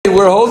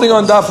We're holding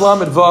on Daf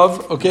Lamed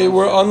Vav. Okay,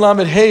 we're on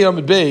Lamed Hey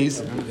Lamed Beis.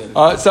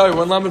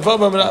 We're on Lamed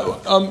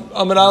Vav.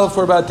 I'm an Aleph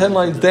for about 10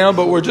 lines down,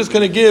 but we're just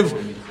going to give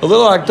a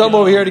little Akdam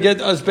over here to get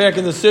us back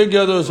in the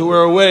Sugya. Those who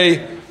were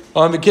away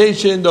on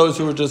vacation, those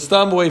who were just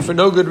stam away for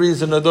no good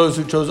reason, or those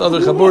who chose other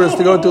chaburas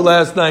to go to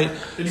last night.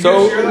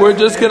 So we're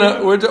just gonna,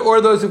 or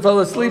those who fell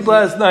asleep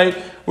last night.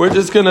 We're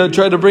just going to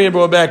try to bring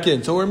everyone back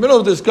in. So we're in the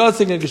middle of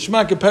discussing a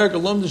Geshmak Parak, a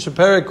Lomdish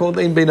Parak called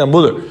Ein Bein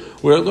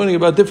HaMudar. We're learning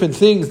about different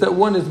things, that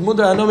one is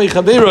Mudar Hanome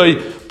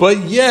Chaveroi, but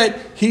yet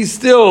he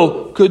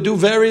still could do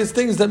various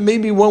things that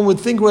maybe one would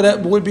think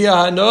would be a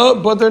Hana,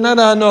 but they're not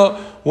a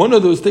Hana. One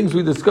of those things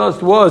we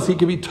discussed was he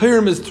could be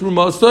Termis through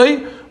Masai,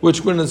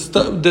 which we're going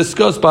to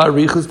discuss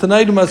Ba'arichas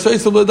tonight. We're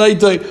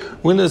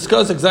going to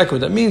discuss exactly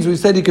what that means. We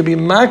said he could be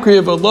Makri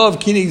of Allah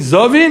of Kini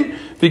Zavin,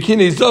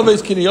 Bikini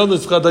Zavis, Kini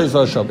Yodas Chadais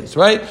Vashabis,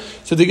 right?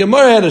 So the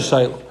Gemara had a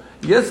Shaila.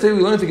 Yesterday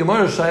we learned the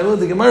Gemara Shaila.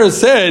 The Gemara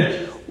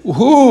said,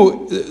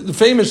 the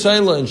famous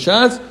Shaila in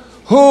Shas,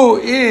 who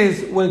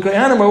is, when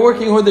Kohanim are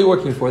working, who are they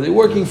working for? Are they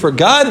working for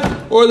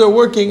God, or they're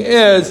working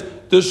as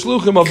the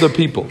shluchim of the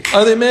people?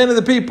 Are they man of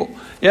the people?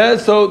 Yeah,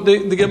 so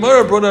the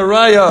Gemara brought a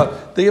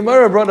raya. The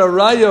Gemara brought a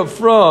raya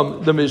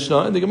from the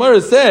Mishnah, and the Gemara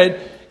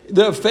said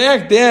the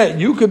fact that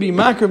you could be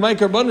makar my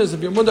karbanis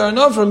if your mother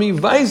enough from me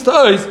vice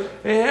does,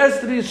 it has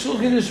to be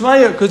shluchin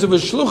ishmaya, because if a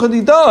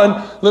shluchin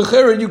done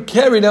lechera you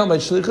carried out my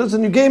shlichus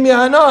and you gave me a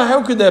hana.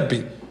 How could that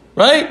be,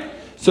 right?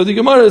 So the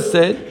Gemara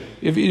said,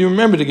 if you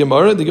remember the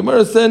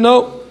Gemara said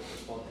no.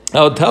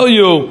 I'll tell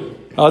you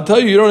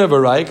you don't have a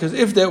right, because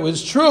if that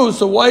was true,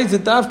 so why is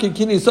it dafke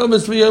kini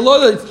samas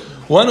v'yalodas?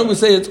 Why don't we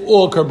say it's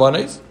all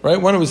karbanis,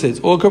 right? Why don't we say it's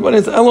all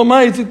karbanis?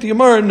 Elamai, it's the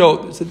Gemara. No,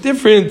 there's a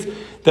difference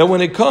that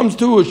when it comes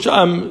to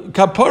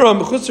kapara,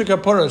 mechusar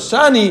kapara,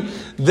 shani,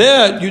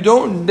 that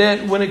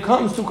when it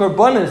comes to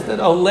karbanis that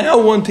allow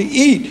one to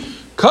eat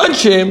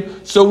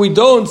kachim, so we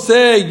don't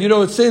say,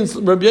 since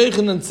Rabbi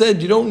Yochanan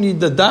said you don't need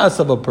the das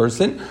of a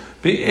person,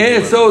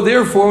 and so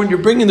therefore when you're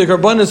bringing the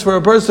karbanis for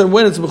a person,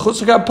 when it's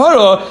mechusar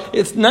kapara,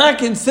 it's not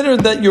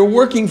considered that you're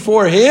working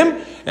for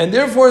him, and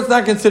therefore it's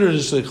not considered a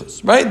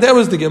shlichus, right? That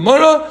was the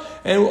Gemara,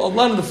 and a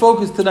lot of the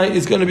focus tonight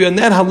is going to be on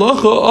that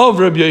halacha of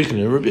Rabbi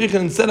Yochanan. Rabbi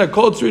Yochanan said,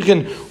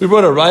 we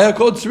brought a raya,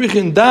 kol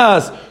tzrichin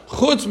das,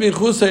 chutz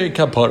mechusar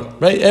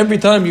kapara, right? Every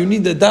time you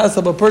need the das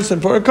of a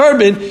person for a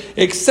carbon,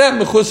 except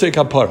mechusar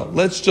kapara.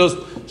 Let's just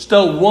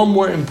tell one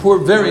more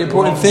very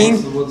important thing.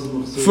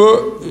 For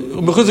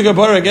mechusar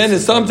kapara, again,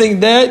 is something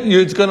that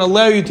it's going to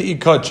allow you to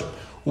eat kosher.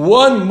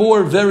 One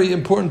more very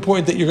important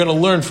point that you're going to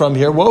learn from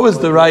here. What was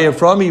the raya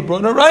from? He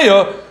brought a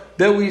raya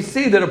that we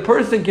see that a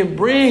person can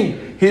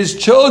bring his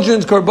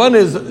children's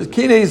karbanis,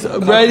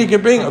 kines, right? He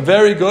can bring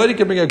very good. He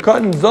can bring a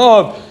cotton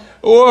zav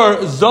or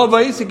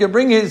zavais. He can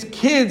bring his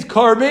kids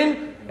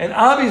carbon, and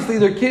obviously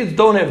their kids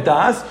don't have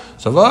das.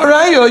 So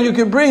raya, you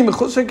can bring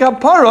mechusar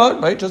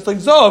kapara, right? Just like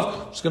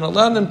zav, it's going to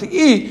allow them to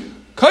eat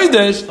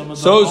Kaidesh,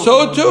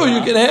 so too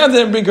you can have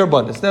them bring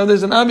karbanis. Now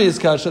there's an obvious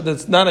kasha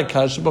that's not a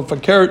kasha, but for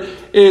carrot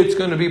it's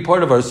going to be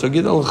part of our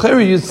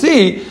sugya. You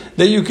see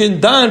that you can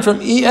don from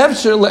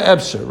efsher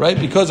leefsher, right?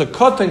 Because a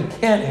cotton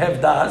can't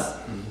have das,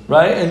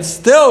 right? And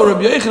still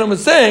Rabbi Yochanan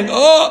was saying,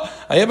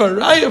 I have a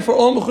raya for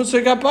all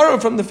mechusar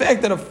kapara from the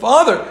fact that a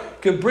father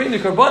can bring the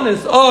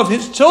karbanis of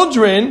his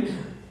children.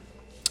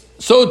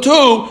 So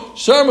too,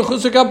 shar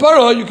mechusar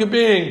kapara, you can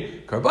bring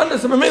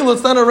karbanis.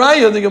 It's not a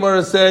raya. The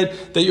Gemara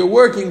said that you're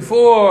working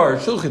for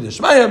shulchan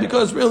dishmaya,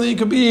 because really it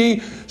could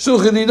be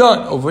shulchan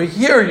didan. Over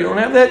here, you don't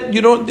have that.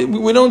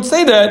 We don't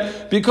say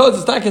that because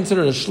it's not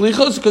considered a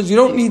shlichus, because you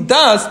don't need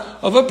das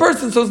of a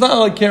person, so it's not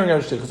like carrying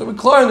out a shlichus. So we're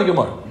clear in the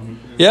Gemara.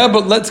 Yeah,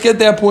 but let's get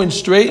that point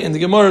straight. And the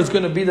Gemara is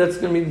going to be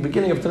the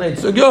beginning of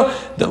tonight's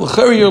sugya. That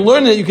you're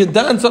learning that you can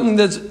don something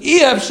that's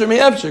efsher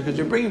me'efsher, because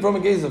you're bringing from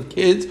a case of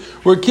kids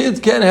where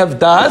kids can't have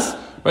das.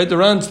 Right, the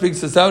Ran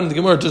speaks this out, and the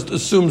Gemara just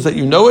assumes that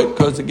you know it,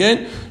 because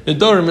again,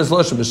 Nedarim is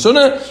Lashon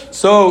B'Shunah,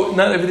 so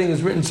not everything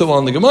is written so well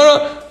in the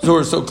Gemara, so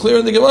we're so clear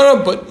in the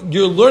Gemara, but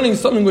you're learning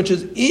something which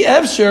is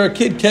efsher. A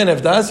kid can't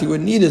have das, he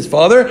would need his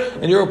father,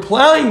 and you're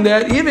applying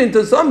that even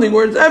to something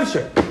where it's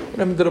efsher. What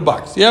happened to the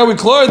box? Yeah, we're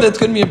clear, that's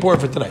going to be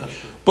important for tonight.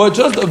 But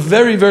just a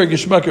very, very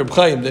Geshmak Reb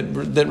Chaim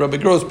that Rabbi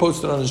Gross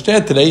posted on his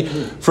chat today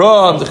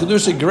from the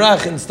Chedush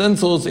Grach and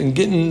stencils in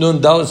Gittin Nun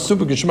Dallas,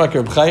 super Geshmak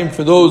Reb Chaim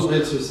for those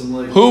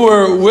who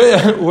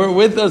were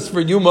with us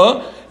for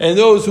Yuma, and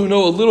those who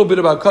know a little bit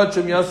about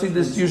Kachim.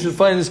 You should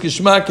find this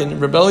Geshmak,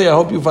 and Rebelli, I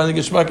hope you find the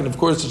Geshmak, and of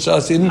course the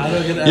Shasidin,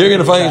 you're going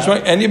to find the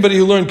Geshmak. Anybody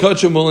who learned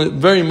Kachim will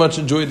very much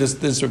enjoy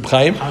this Reb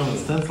Chaim.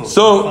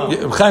 So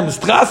Reb Chaim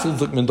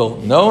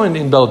Strassel, no,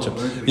 in Belgium.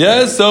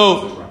 Yeah,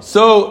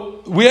 so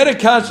we had a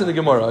kasha in the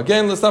Gemara.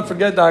 Again, let's not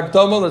forget the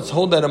Akdama. Let's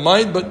hold that in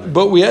mind.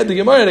 But we had the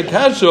Gemara had a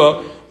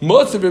kasha.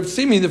 Most of Reb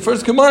Simi, the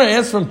first Gemara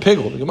asked from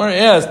Pigel. The Gemara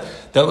asked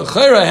that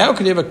l'chayra, how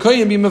could you have a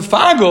kohen be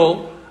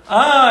mefagel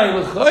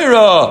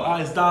L'chayra.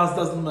 His das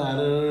doesn't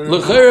matter.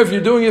 L'chayra, if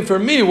you're doing it for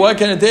me, why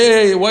can I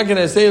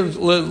say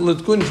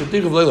l'tkun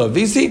shetichav leila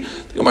visi?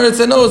 The Gemara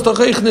said no, it's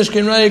tachayich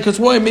nishkin raya. Because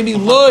why? Maybe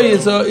loy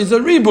is a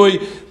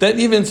riboy that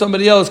even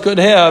somebody else could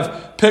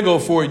have pickle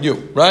for you,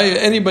 right?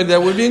 Anybody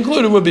that would be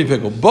included would be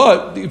pickle.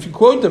 But if you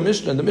quote the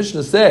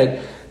Mishnah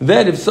said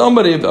that if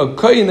somebody, a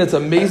kohen that's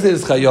amazing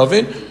is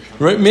chayavin,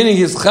 right, meaning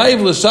his chayiv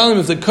l'shalim,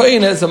 if the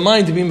kohen has a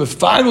mind to be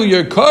mefagel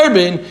your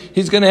carbon,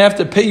 he's going to have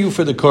to pay you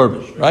for the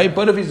carbon, right?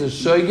 But if he's a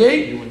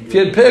shoygay, if he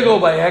had pickle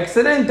by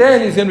accident,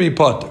 then he's going to be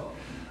potter,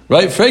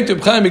 right? Frek to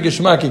b'chaim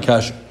b'geshmaki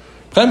kasha.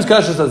 B'chaim's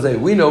kasha says,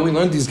 we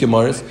learned these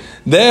gemaras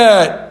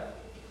that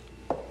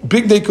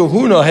big day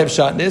kahuna have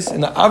shatness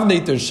and the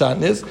avnei there's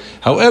shatness.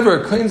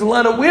 However, kohen's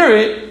allowed to wear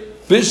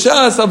it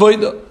b'shas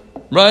avodah,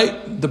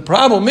 right? The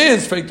problem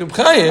is frek to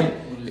b'chaim.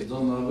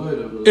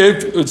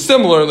 If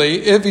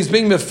similarly, if he's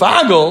being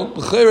mefagel,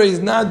 he's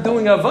not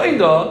doing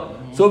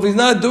avodah. So if he's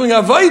not doing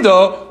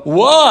avodah,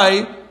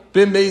 why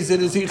b'meizid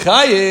is he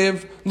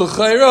chayiv?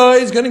 L'chayra,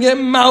 he's going to get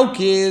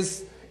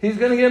malchus. He's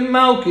going to get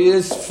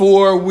malchus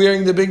for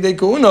wearing the big day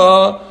kahuna.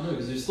 No,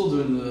 because you're still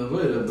doing the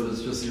avodah, but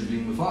it's just you're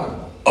being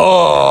mefagel.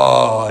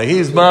 Oh,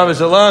 he's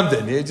mamish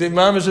alamdin. He's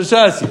mamish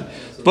ashasi.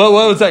 But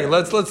one second,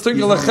 let's take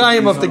a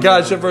l'chaim off the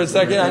kasha for a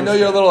second. I know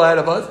you're a little ahead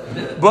of us,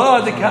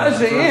 but the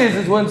kasha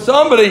is when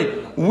somebody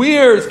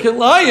wears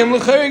kilayim,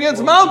 l'chayim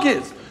gets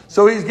malchus.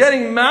 So he's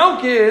getting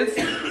malchus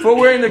for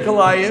wearing the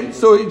kilayim.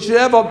 So he should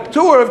have a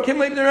tour of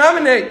kimleim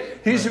deraminate.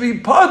 He should be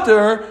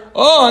potter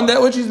on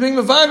that which he's being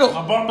mefagel.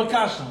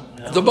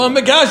 The bar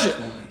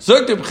bekasha.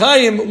 Zok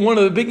Chaim, one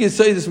of the biggest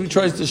sayings we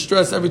try to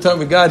stress every time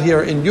we got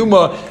here in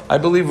Yuma. I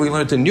believe we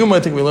learned in Yuma. I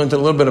think we learned a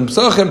little bit in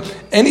Pesachim.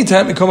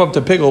 Anytime we come up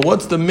to pickle,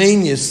 what's the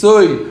main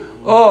yisoy?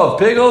 Oh,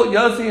 pickle,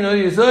 Yasi, you know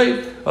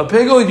yisoy? A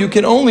pickle, you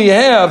can only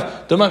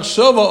have the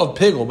machshava of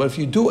pickle. But if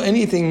you do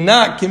anything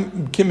not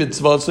kim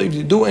mitzvah, so if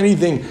you do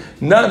anything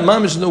not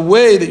mamish in the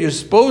way that you're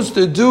supposed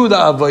to do the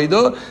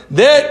avodah,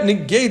 that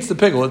negates the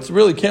pickle. It's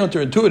really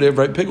counterintuitive,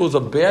 right? Pickle is a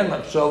bad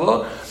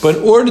machshava, but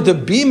in order to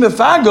be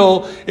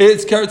mefagel,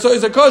 it's karatzoy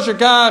zakosher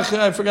kach.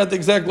 I forgot the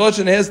exact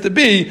lashon. It has to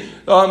be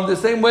the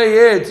same way.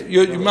 It's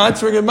you're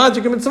matzah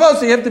mitzvah,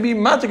 so you have to be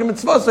matzah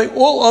mitzvah, so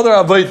all other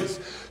avodas.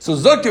 So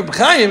Zok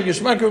B'chaim,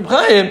 Geshmak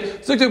B'chaim,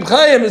 Zok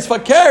B'chaim is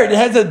fakir. It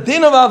has a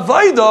din of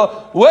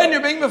avodah when you're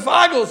being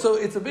mefagel. So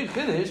it's a big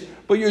chiddush,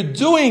 but you're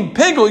doing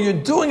pickle, you're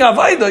doing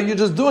avodah, you're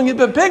just doing it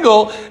by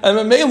pickle, and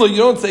Mamela, you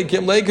don't say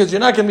kimlei because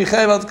you're not going to be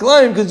chayav al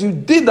t'kalayim because you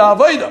did the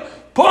avodah.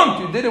 Punk,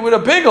 you did it with a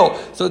pickle.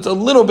 So it's a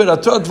little bit a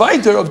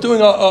weiter of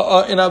doing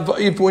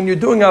if when you're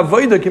doing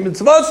avodah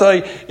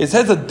kimitzvasai, it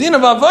has a din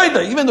of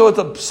avodah, even though it's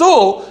a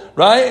psul,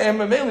 right? And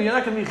Mamela, you're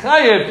not going to be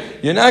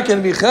chayav. You're not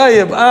going to be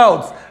chayav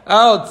out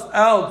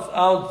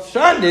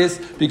shandis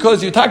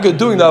because you're taka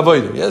doing the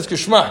avodah. Yes,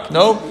 kishmak.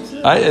 No,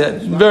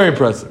 very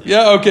impressive.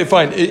 Yeah, okay,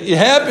 fine. It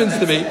happens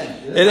to be.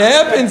 It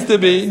happens to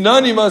be.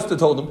 Nani must have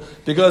told him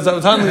because I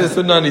was handling this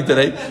with Nani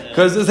today.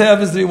 Because this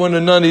happens to be one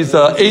of Nani's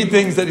 8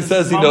 things that he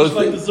says he knows.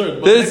 Like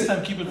dessert, next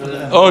time keep it for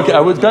the end. Okay,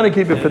 I was going to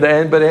keep it for the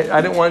end, but I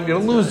didn't want you to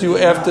lose you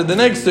after the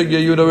next sugya.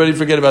 You would already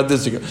forget about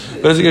this sugya.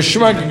 But it's a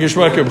geshmak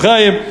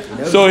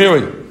b'chaim. So here we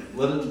go.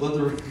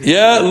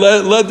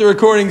 Let the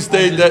recording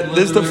state that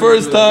this is the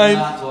first time.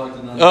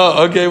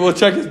 Oh, okay. Well,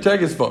 check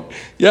his phone.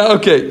 Yeah,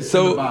 okay.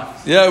 So,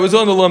 yeah, it was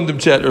on the Lumdim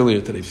chat earlier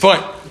today.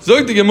 Fine.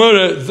 Zog the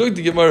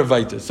Gemara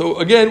weiter. So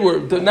again,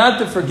 we're not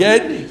to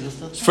forget.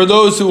 For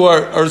those who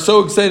are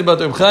so excited about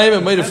the Reb Chaim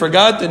and might have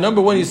forgot, the number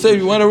one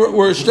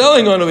we're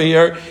stelling on over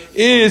here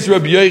is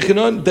Rabbi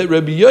Yochanan. That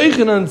Rabbi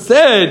Yochanan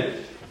said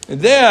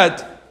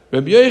that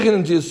Rabbi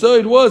Yochanan's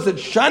yesod was that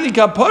Shani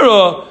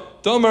Kapara.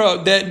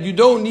 That you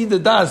don't need the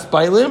das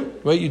bailim,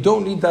 right? You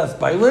don't need das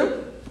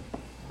bailim.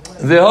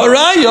 The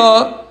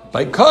haraya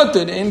by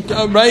cotton and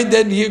right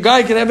that your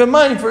guy can have in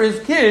mind for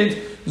his kids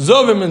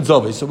zovim and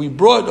zovi. So we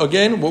brought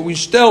again what we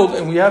stelled,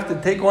 and we have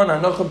to take on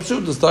hanacha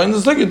pshuta starting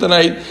the second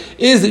tonight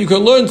is that you can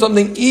learn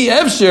something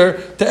efsher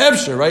to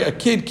efsher, right? A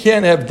kid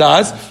can't have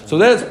das, so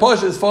that's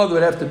pasha his father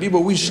would have to be,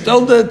 but we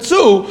stelled that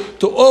too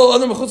to all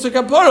other mechutz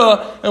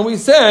kapara, and we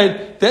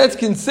said that's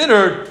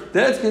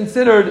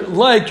considered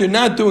like you're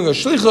not doing a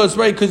shlichus,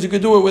 right? Because you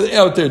could do it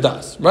without their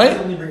das, right?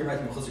 Only bring it back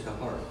to mechutz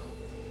kapara.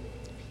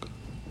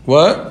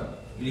 What?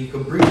 You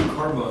could bring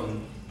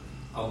carbon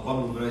al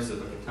babu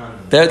b'neisah.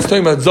 That's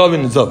talking about Zavin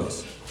and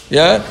Zavis.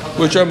 Yeah?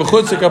 Which are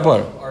Mechutz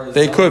Kapar.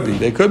 They could be.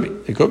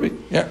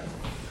 Yeah.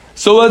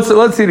 So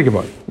let's see the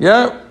Gemara.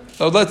 Yeah?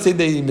 So let's say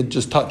they even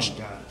just touched.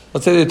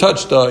 Let's say they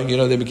touched,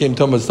 they became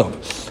Tumah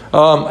stuff.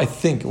 I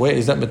think, wait,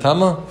 is that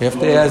Matama? We have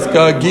to ask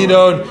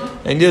Gidon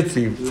and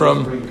Yitzi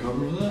from...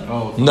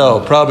 No,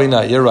 probably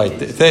not. You're right.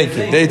 Thank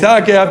you. They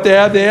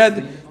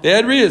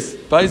had Rias.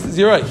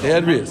 You're right. They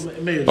had Rias.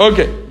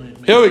 Okay.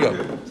 Here we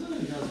go.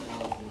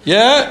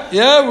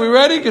 Yeah, we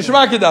ready?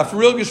 Geshmak Daf,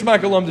 real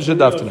Geshmak Alam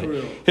Daf tonight.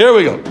 Here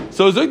we go.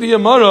 So Zuk the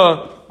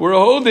Gemara, we're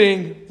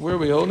holding. Where are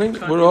we holding?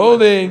 We're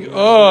holding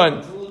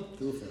on.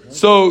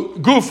 So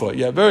Gufa,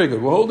 yeah, very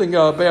good. We're holding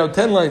about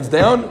 10 lines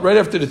down, right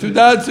after the 2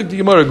 dots. The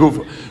Gemara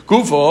Gufa.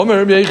 Gufa,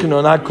 Omer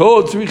Yechinon,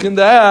 Hakol Tzrichin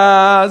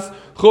Das.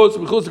 Because a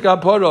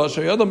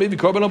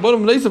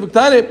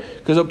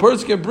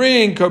person can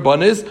bring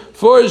karbanis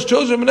for his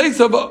children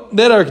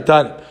that are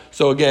ketanim.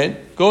 So again,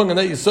 going on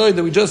that Yesod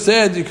that we just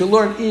said, you can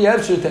learn E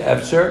Efsher to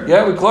Efsher.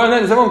 Yeah, we clear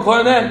that. Is everyone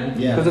clear that?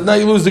 Yeah. Because if not,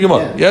 you lose the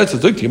Gemara. Yeah, so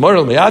Zuk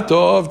Gemara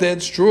Me'atov,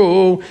 that's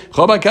true.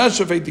 Chaba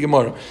Kasha, fake the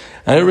Gemara.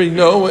 I already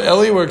know,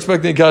 Eli, we're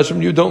expecting a kasha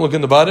from you. Don't look in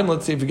the bottom.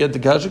 Let's see if you get the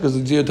kasha, because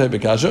it's your type of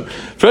kasha.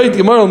 Freit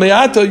Gemara,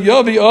 me'ata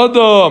yovi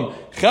adam,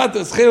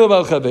 chatas chelav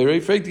al chaveri.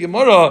 Freit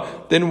Gemara,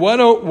 then why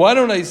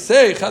don't I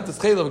say chatas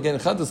chelav again?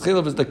 Chatas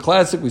chelav is the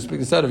classic, we speak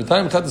this out every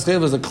time. Chatas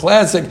chelav is a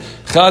classic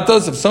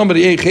chatas. If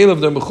somebody ate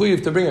chelav, they're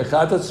mechuyev to bring a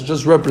chatas to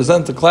just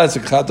represent the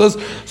classic chatas.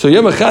 So you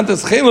have a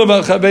chatas chelav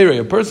al chaveri.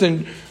 A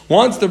person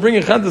wants to bring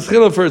a chatas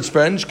chelav for its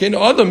friend.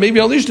 Maybe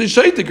alish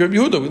l'shaytik. Rabbi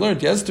Yehuda, we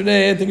learned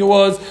yesterday, I think it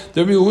was,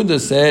 Rabbi Yehuda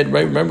said,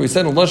 right, remember we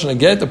said in Lashon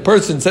Haget, the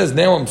person says,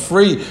 now I'm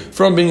free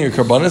from being a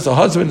karbanis. A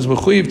husband is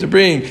mechuyev to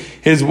bring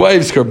his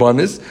wife's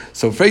karbanis.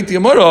 So freit the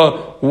Gemara,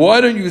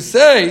 why don't you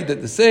say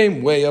that the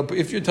same way up,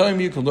 if you're telling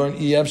me you can learn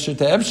E Efsher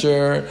to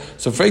Efsher,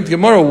 so freit the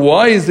Gemara,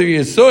 why is there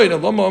Yesoid?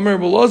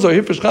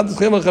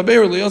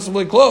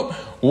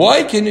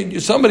 Why can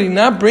somebody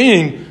not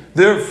bring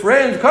their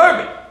friend's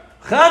carbon?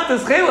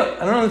 Chatas chela.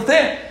 I don't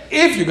understand.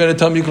 If you're going to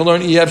tell me you can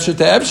learn E Efsher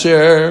to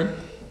Efsher,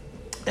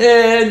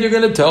 and you're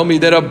going to tell me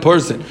that a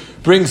person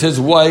brings his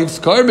wife's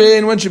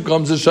carbon when she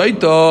becomes a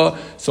shaita,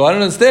 so I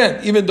don't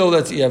understand. Even though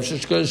that's E Efsher,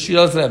 because she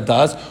doesn't have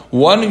das,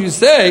 why don't you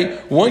say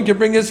one can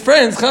bring his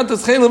friends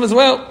chatas chela as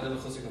well?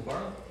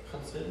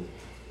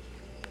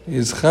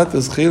 Is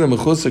chatas chela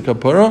mechus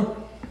kapara?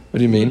 What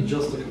do you mean?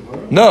 Just the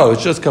kapara? No,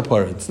 it's just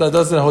kapara. It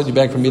doesn't hold you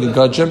back from eating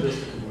kachim.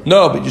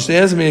 No, but you say,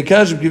 ask me a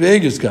kasha, give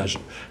Eger's kasha.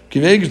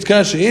 Kiveger's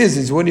kasha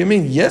is, what do you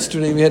mean?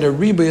 Yesterday we had a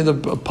riba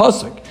of the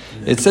pasuk.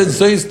 It said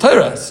Zoy's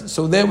Taras.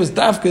 So there was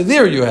dafka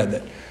there, you had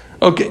that.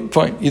 Okay,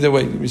 fine. Either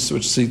way, we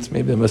switch seats.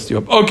 Maybe I messed you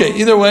up. Okay,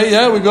 either way,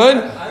 yeah, we're good?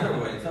 Either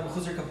way, it's not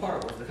Mechuzar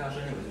Kapara. What's the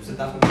kasha anyway? You said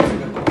dafka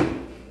Mechuzar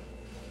Kapara.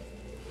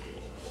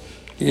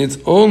 It's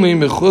only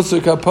Mechuzar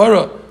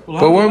Kapara.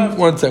 But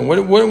one second.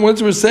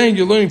 Once we're saying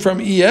you're learning from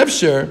E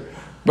Efsher,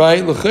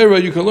 right?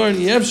 L'chera, you can learn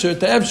E Efsher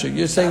to Efsher.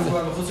 You're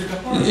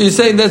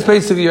saying that's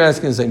basically you're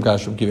asking the same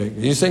kasha from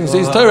Kiveger. You're saying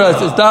Zay's Taras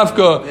is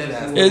dafka.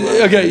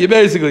 Okay, you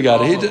basically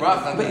got it.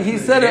 But he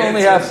said it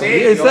only half.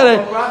 He said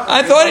it.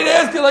 I thought he'd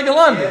ask you like a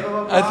lamb.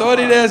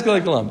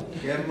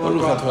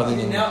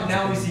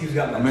 Now we see who's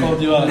got my back.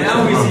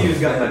 Now we see who's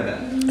got my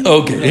back.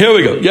 Okay, here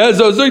we go. Yeah,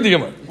 so Zog the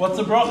Gemara. What's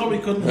the bracha we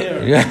couldn't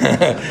hear?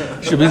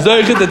 Yeah, should be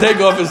Zoichet to take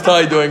off his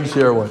tie doing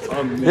share one.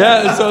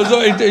 Yeah, so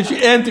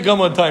and to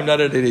come on time, not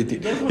at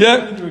 8:18.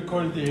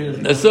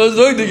 Yeah. So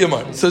Zog the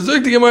Gemara. So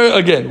Zog the Gemara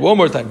again, one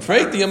more time.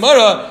 Freit the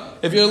Gemara.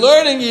 If you're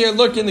learning, you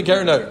look in the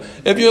Karanah.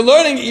 If you're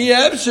learning E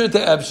Efsher to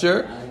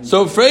Efsher,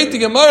 so freit the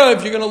Gemara.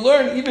 If you're going to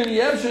learn even E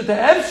Efsher to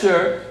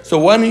Efsher, so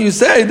why don't you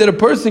say that a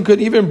person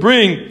could even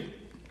bring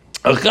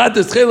a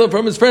chatas chela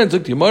from his friends?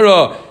 Look,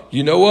 Gemara.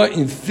 You know what?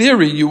 In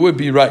theory, you would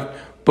be right.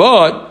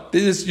 But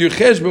this your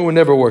cheshbon would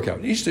never work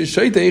out. If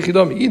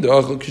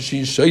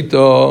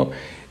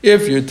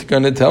you're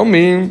going to tell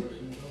me,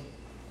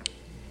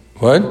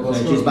 what?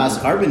 She's bas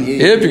carbon.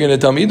 If you're going to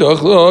tell me,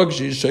 look,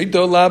 she's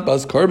shaita la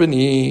bas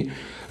carboni.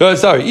 If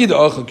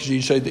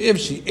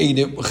she ate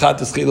it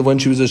chatas chela when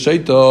she was a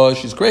shaita,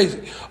 she's crazy.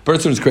 A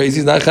person who's crazy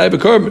is not chayv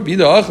b'korban.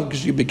 Because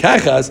she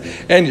bekachas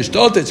and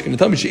nishtaltes. She's going to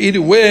tell me she ate it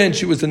when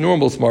she was a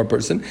normal smart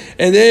person,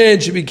 and then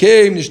she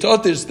became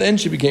nishtaltes. Then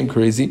she became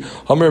crazy.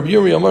 Amar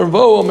Yuri, Amar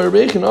Vo, Amar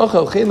Reichin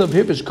Achal Chelav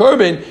Hipish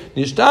Korban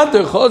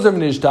Nishtater Chozav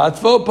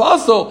Nishtatvo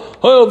Pasol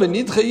Hoyel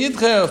V'Nitcha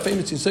Yitcha. A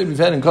famous Yisrael we've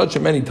had in culture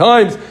many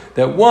times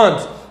that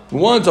once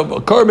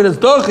a carbon is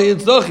dachi,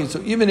 it's dachi.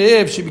 So even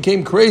if she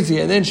became crazy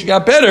and then she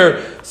got better,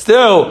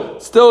 still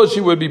she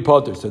would be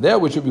potter. So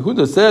that which Rabbi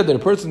Yehuda said that a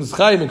person is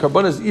chayim and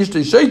karbanas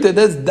ishtei sheita,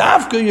 that's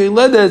dafka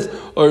yeledes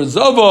or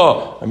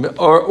zava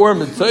or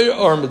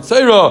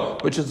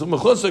mitzaira, which is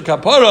mechusar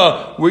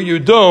kapara, where you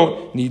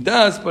don't need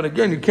das. But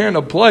again, you can't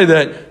apply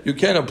that. You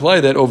can't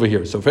apply that over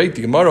here. So freit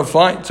the Gemara,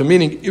 fine. So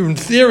meaning in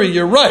theory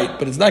you're right,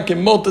 but it's not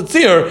gemol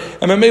tzir,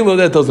 and memelo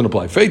that doesn't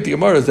apply. Freit the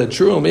Gemara, is that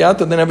true? And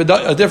then have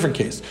a different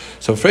case.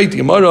 So freit the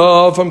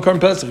Gemara from Karm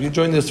Pesach. You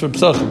joined this from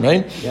Pesachim,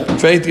 right? Yep.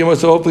 Freit the Gemara.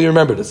 So hopefully you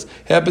remember this.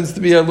 Happens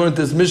to be I learned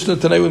this Mishnah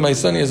tonight with my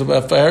son. He has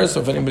about fire. So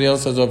if anybody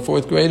else has a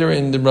fourth grader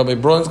in the Rabbi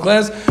Braun's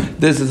class,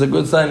 this is a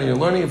good sign that you're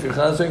learning. If you're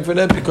chasing for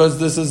that, because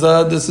this is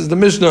the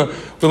Mishnah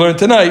we learned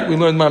tonight. We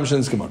learned Mamish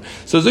in Gemara.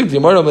 So Zik the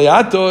Gemara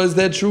Le'ato, is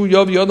that true?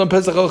 Yov Yodam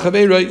Pesach Al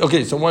Chavei, right?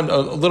 Okay, so a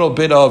little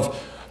bit of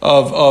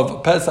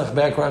Pesach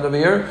background over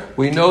here.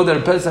 We know that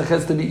a Pesach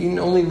has to be eaten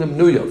only the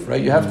Mnuyov,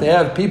 right? You have to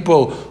have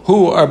people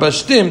who are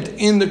bashtimt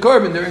in the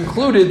carbon. They're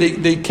included.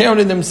 They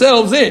counted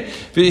themselves in.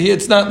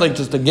 It's not like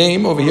just a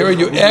game over here.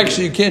 You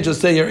can't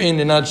just say you're in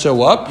and not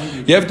show up.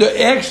 You have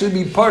to actually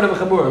be part of a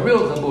chabur, a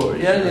real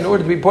chabur. Yeah, in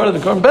order to be part of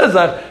the Karm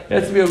Pesach, it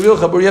has to be a real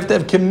chabur. You have to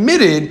have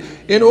committed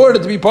in order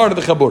to be part of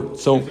the chabur.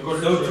 So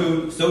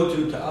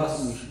too to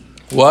us.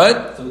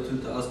 What?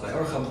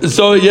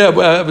 So yeah,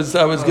 I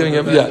was giving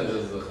him. Yeah,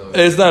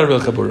 it's not a real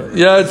chabura.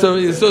 Yeah, so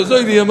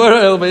the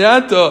Gemara el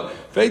Mayato.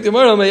 Fake the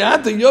Gemara el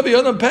Mayato. Yobi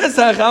Odom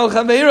Pesach al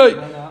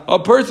Chaveiroi. A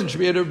person should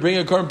be able to bring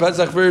a korban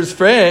pesach for his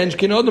friend.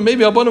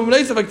 Maybe if you're going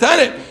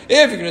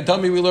to tell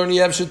me we learn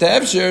Yevshir to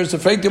Evshir, so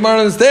fake the Gemara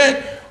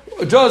understand.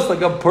 Just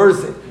like a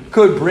person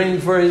could bring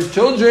for his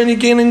children, he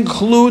can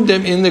include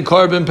them in the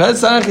korban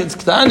pesach. It's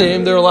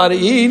ktanim; they're allowed to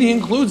eat. He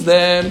includes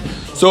them.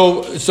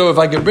 So if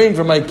I can bring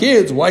for my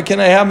kids, why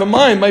can't I have in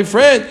mind my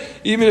friend,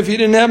 even if he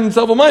didn't have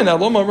himself in mind? Now,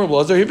 why is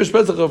le'os?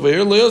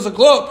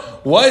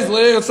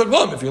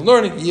 If you're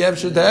learning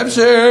Yevshir to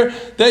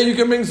Evshir, that you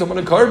can bring someone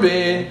a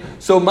korban.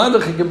 So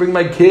Madach, I can bring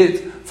my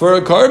kids for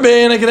a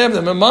korban, I can have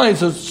them in mind.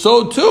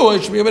 So too, I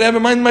should be able to have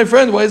in mind my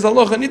friend. Why is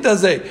Allah Chanita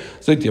say?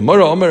 So the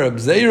Gemara Omer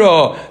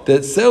Abzeira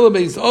that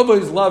celebrates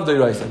always love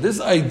deiraisa.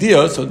 This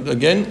idea, so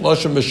again,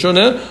 Lashon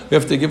Meshuna, we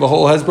have to give a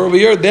whole hesper over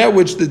here. That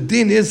which the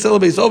din is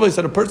celebrates always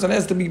that a person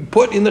has to be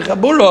put in the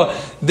chabura.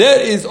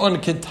 That is on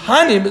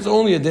ketanim. It's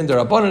only a din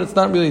derabanan. It's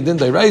not really a din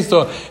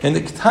deiraisa, and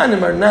the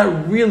ketanim are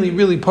not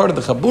really part of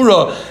the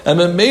chabura. And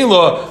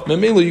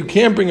memela, you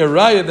can't bring a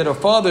raya that a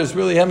father is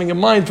really having in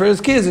mind for his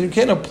kids, and you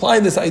can't apply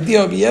this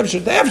idea of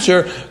Yevshir to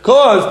Evshir,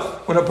 because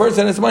when a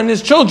person has in mind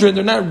his children,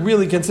 they're not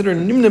really considered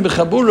nimna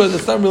b'chabura.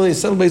 That's not really a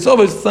celebrate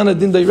always. It's not a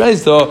din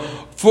deiraisa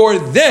for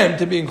them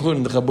to be included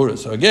in the chabura.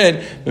 So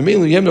again,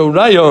 memela, you have no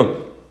raya.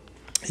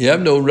 You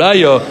have no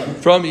raya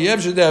from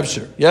Yevshir to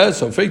Evshir. Yeah,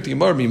 so fake the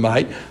Gemara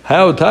mimai.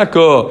 How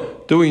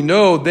tako do we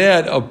know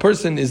that a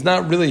person is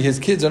not really, his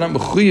kids are not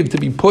mechuyev to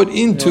be put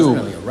into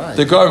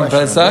the korban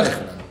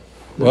pesach?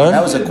 What?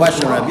 That was a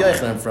question Rabbi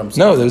Yochanan from.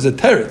 No, there was a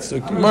teretz. So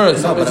Gemara,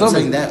 no, but I'm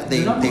saying that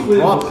they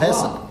brought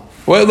pesach.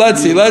 Well,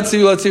 let's see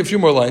a few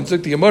more lines.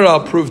 Look, the Gemara,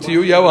 I'll prove to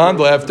you. Yeah, we'll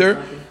handle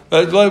after.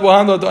 We'll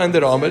handle at the end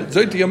of the Amid.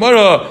 So the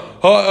Gemara,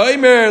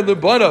 Ha'aymer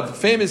Lebanav,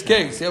 famous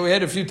case. Yeah, we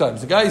had it a few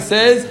times. The guy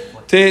says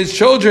to his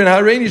children,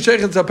 Hareini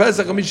Shechet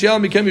Zapesach Mishial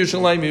Mikem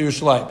Yerushalayim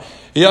Yerushalayim.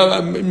 A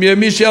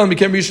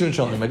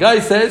guy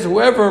says,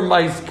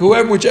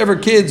 whichever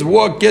kids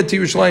get to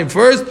Yerushalayim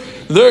first,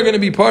 they're going to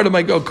be part of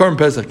my korban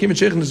pesach.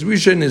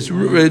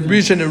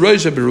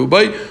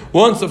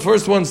 Once the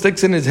first one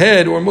sticks in his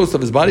head or most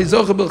of his body, he's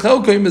also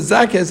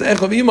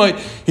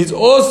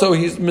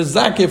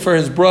mezakeh for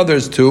his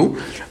brothers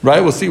too. Right?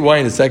 We'll see why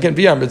in a second.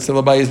 I understand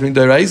the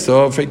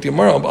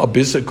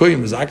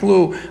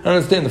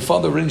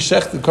father already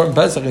shechted the korban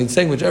pesach, and he's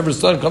saying whichever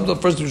son comes up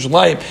first to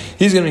Yerushalayim,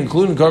 he's going to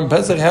include in korban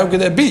pesach. How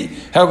could that be?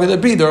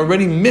 They're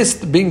already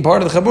missed being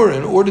part of the chabura.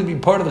 In order to be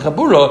part of the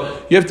chabura,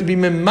 you have to be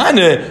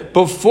memane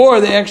before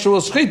the actual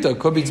shchita.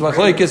 Could be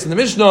tzmachlaikis in the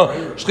Mishnah,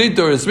 shchita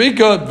or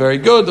zrika. Very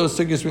good. Those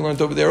things we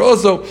learned over there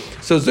also.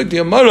 So zukti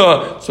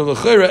amara. So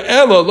l'chayra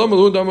ela lo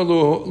malud amar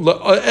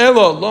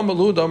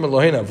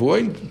lohena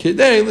avoid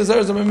kidei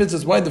l'zar zama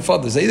mitzvahs. Why did the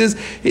father say this?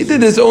 He did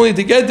this only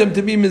to get them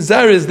to be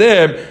mizaris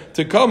them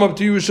to come up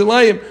to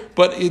Yerushalayim,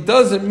 but it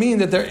doesn't mean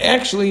that they're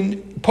actually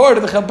part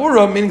of the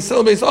chabura, meaning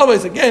celebrates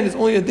always. Again, it's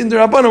only a din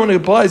derabbanan when it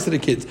applies to the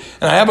kids.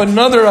 And I have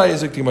another ayah.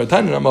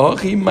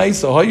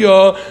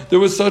 There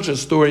was such a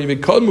story. And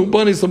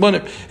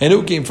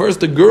who came first?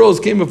 The girls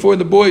came before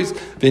the boys.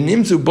 The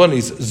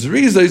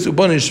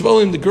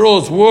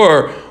girls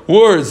were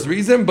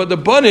zrizim, but the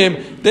banim,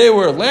 they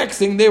were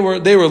laxing, they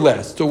were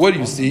less. So what do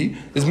you see?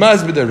 Is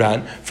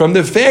mazbidaran from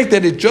the fact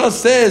that it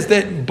just says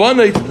that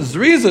banit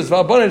zrizas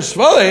v'banit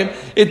shvalim.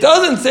 It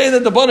doesn't say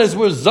that the banis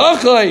were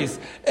zachais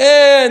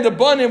and the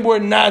banim were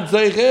not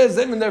zayches.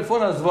 Even their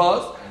funas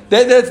vas.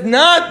 That's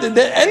not.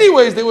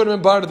 Anyways, they would have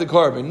been part of the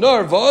korban.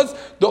 Nor vas.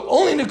 The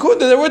only nekuda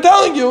that we're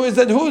telling you is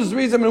that who's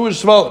rizim and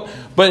who's shvalim.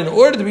 But in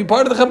order to be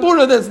part of the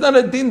chabura, that's not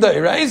a din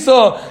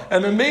da'iraisa.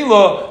 And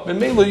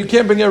memela, you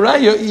can't bring a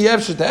raya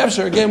Yevshir to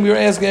Evshir. Again, we were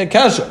asking a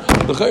kasha.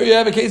 You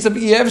have a case of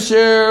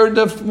Yevshir,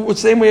 the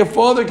same way a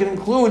father can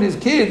include his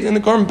kids in the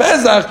korban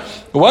pesach.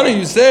 Why don't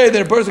you say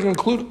that a person can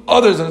include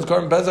others in his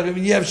korban pesach if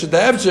Yevshir to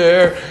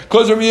Evshir?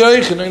 Because Rabbi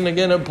Yochanan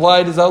again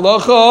applied his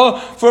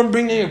halacha from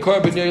bringing a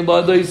korban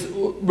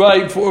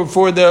right for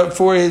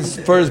his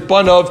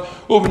banav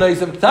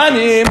ubnais of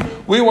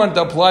tanim. We want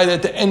to apply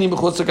that to any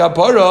mechutz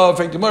kapara. In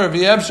fact, tomorrow if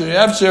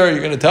Yevshir, you're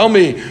going to tell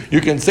me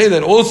you can say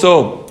that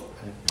also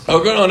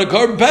on a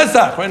korban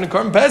pesach, right? On a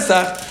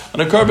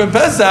korban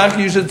pesach,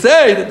 you should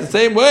say that the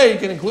same way you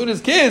can include his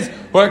kids.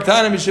 Or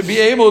Aktanim, you should be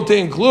able to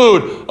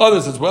include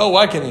others as well.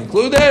 Why can't he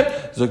include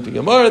that? Zuk the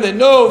Gemara, they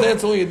know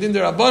that's only a din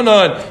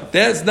derabanan.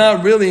 That's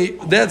not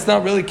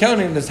really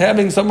counting as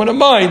having someone in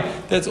mind.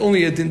 That's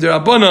only a din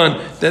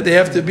derabanan that they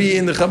have to be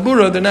in the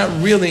chabura. They're not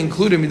really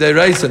including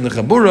midayraisa in the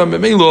chabura.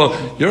 Memelo,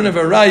 you don't have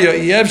a raya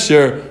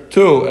Yevshir to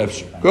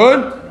Evshir.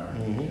 Good.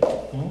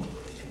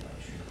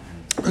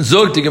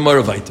 Zuk the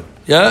Gemara vayter.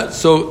 Yeah,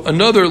 so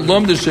another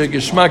Lomdeshe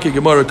Geshmaki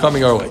Gemara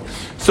coming our way.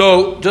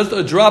 So just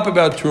a drop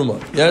about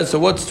Truma. Yeah, so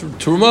what's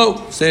Truma?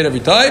 Say it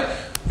every time.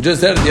 We just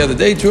said it the other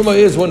day. Truma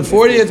is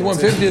 140th,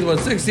 150th,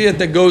 160th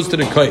that goes to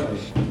the Kain.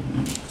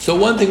 So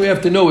one thing we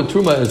have to know with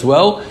Truma as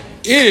well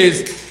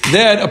is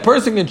that a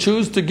person can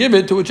choose to give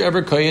it to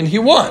whichever Kain he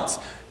wants.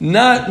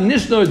 not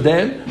Nishnor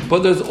them,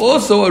 but there's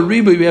also a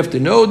riba. You have to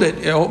know that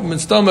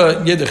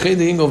Mistama Yedechei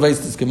the Ingel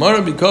Veis this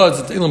Gemara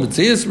because it's Ilam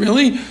Mitzias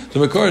really the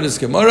Makar this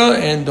Gemara,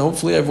 and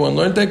hopefully everyone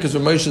learned that because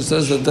Ramosha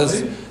says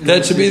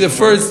that should be the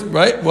first,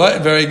 right?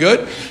 What? Very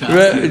good.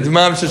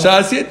 Imam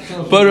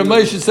Shashasiyat. But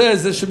Ramosha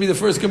says this should be the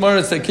first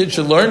Gemara that kids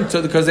should learn,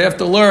 so because they have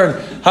to learn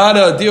how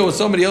to deal with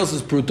somebody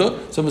else's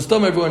pruta. So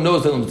Mistama everyone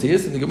knows Ilam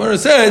Mitzias, and the Gemara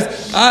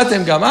says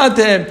Atem Gam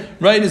Atem,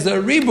 right? Is a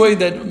riboy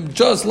that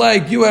just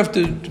like you have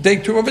to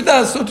take Truma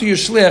V'das, so to your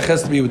shliach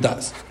has to be with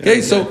das.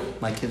 Okay, so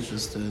my kids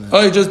just doing that. Oh,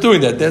 you're just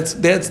doing that. That's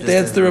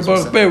the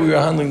Rebuch Bear we were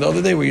handling the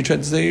other day, where you tried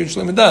to say your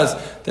shlim das.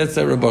 That's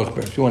the Rebuch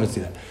Bear. If you want to see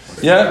that,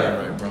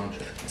 yeah.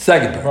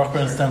 Second pair. Rebuch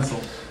Bear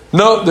stencil.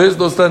 No, there's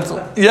no stencil.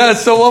 Yeah,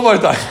 so one more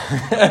time.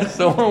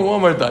 So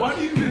one more time. Why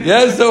do you do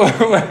Yeah, so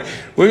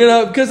we're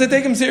gonna because I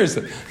take him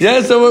seriously.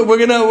 Yeah, so we're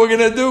gonna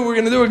do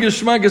a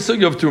Geshmak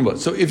Gesugya of Truma.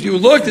 So if you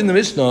looked in the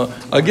Mishnah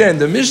again,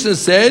 the Mishnah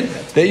said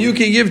that you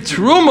can give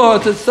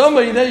Truma to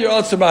somebody that you're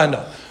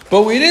Atzabana.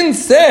 But we didn't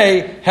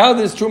say how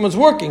this Truma is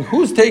working.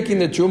 Who's taking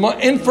the Truma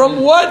and from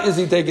what is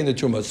he taking the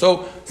Truma?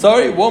 So,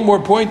 sorry, one more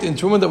point in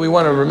Truma that we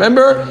want to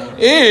remember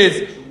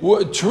is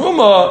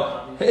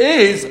Truma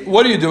is,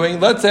 what are you doing?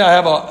 Let's say I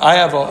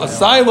have a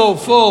silo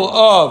full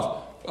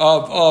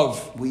of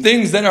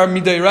things that are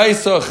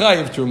Midayraisa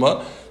Chayiv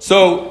Truma.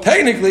 So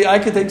technically I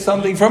could take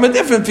something from a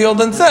different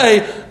field and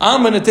say,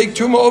 I'm going to take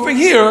Truma over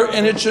here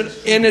and it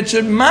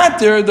should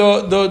matter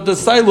the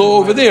silo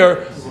over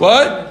there.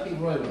 What?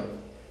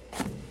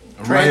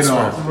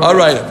 All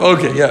right.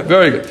 Okay. Yeah.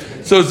 Very good.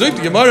 So Zuk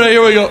the Gemara.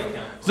 Here we go.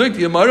 Zuk the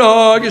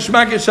Gemara.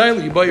 Geshmak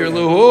Yishayli. You buy your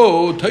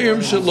luho.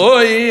 Tayim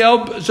Shaloi.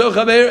 Help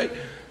Shochaber.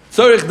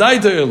 Sorich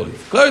Daita Eloi.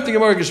 Clear the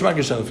Gemara. Geshmak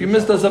Yishayli. If you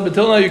missed us up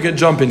until now, you can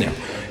jump in there.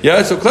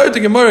 Yeah. So clear the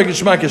Gemara.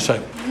 Geshmak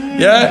Yishayli.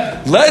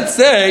 Yeah. Let's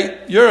say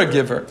you're a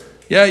giver.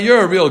 Yeah.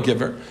 You're a real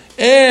giver.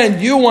 And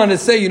you want to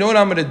say, you know what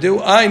I'm going to do?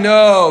 I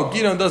know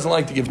Gidon doesn't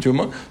like to give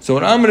Truma. So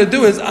what I'm going to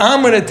do is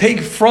I'm going to take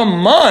from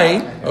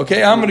mine,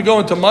 okay? I'm going to go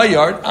into my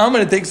yard. I'm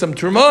going to take some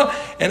Truma,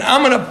 and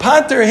I'm going to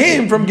pater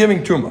him from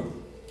giving Truma.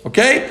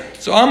 Okay?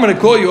 So I'm going to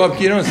call you up,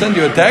 Gidon, and send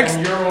you a text.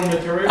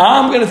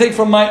 I'm going to take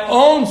from my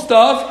own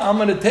stuff. I'm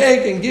going to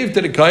take and give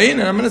to the Kayin,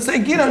 and I'm going to say,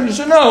 Gidon, you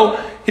should know,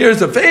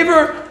 here's a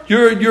favor.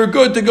 You're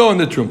good to go in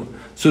the Truma.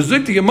 So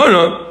Zik the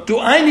Gemara, do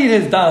I need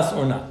his das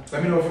or not?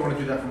 Let me know if you want to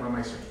do that for my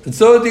Meister.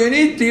 So do you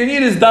need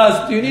his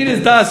das? Do you need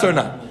his das or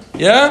not?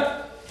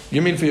 Yeah?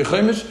 You mean for your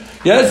chaimish?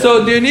 Yeah,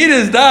 so do you need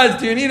his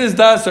das? Do you need his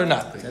das or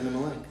not?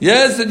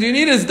 Yes, so do you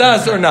need his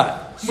das or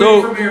not?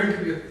 So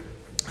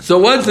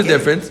what's the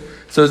difference?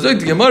 So Zuk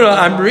the Gemara,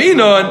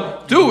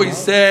 Amrinon, do we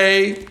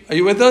say, are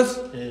you with us?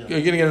 Yeah.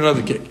 You're going to get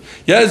another kick.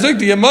 Yeah, Zuk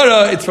the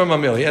Gemara, it's from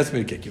Amil. He asked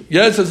me to kick you.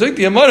 Yeah, so Zuk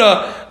the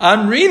Gemara,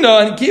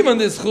 Amrinon, keep on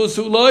this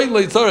chusuloi,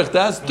 leitzorech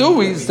das. Do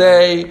we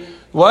say,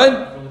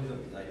 what?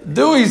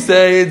 Do we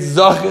say it's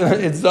Zachin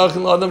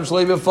Adam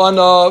Shlei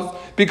B'fanav?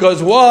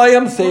 Because why?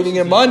 I'm saving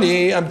him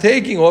money. I'm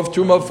taking off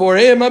Truma for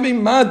him. I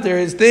mean, matter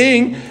his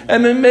thing.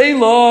 And in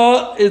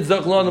Meilah, it's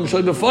Zachin Adam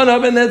Shlei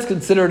B'fanav, and that's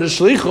considered a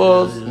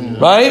shlichus,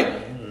 right?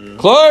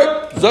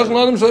 Klar, Zachin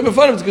Adam Shlei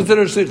B'fanav is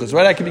considered a shlichus,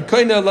 right? I can be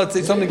kind of, let's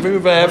say something for you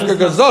if I have to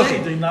go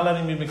Zachin. They're not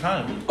letting me be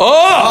kind. You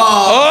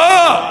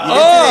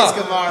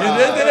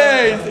did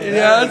today.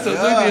 Yeah, so look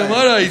the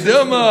Gemara,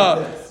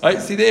 Idilma. I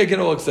see, they get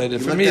all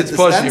excited. For me, it's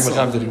Poshi.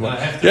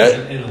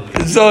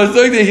 Yeah. So it's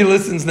like that he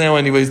listens now,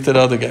 anyways, to the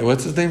other guy.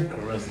 What's his name?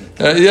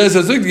 Yeah.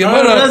 So Zuk the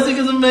Gemara. Resnik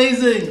is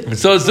amazing.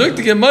 So Zuk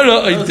the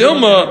Gemara.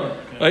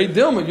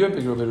 Idilma. You're a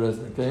big Rabbi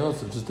Resnik. Okay,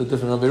 also just a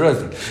different Rabbi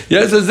Resnik.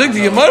 Yeah. So Zuk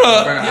the Gemara.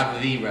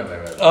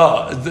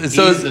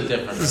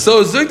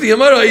 So Zuk the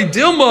Gemara.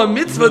 Idilma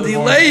mitzvah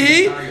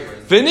dilehi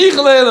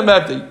v'nichalei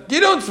l'mepti.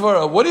 Gidon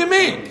Tzvara. What do you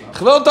mean?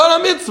 Chvel tana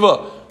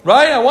mitzvah.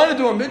 Right? I want to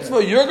do a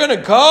mitzvah. You're going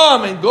to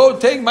come and go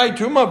take my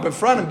Truma up in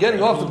front. I'm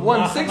getting off at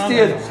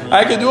 160th.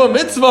 I can do a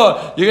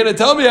mitzvah. You're going to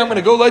tell me I'm going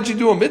to go let you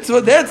do a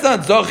mitzvah? That's not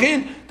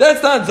Zachin.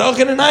 That's not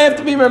Zachin. And I have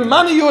to be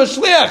Ramani, you a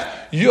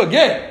shliach. You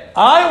again.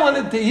 I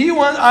want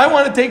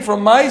to take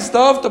from my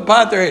stuff to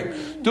pater him.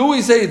 Do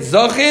we say it's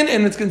Zachin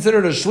and it's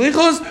considered a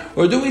shlichus?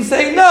 Or do we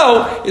say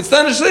no, it's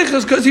not a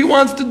shlichus because he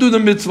wants to do the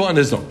mitzvah on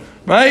his own?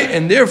 Right?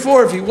 And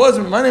therefore, if he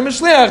wasn't my name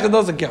is Shliach, it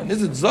doesn't count.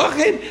 Is it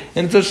Zachin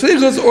and it's a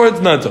Shlichus or it's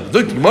not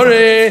Zachin?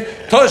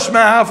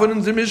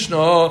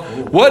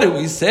 What do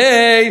we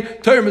say?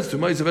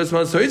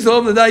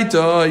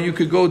 You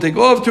could go take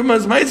off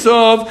Termas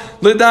Maisov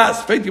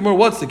Ledas.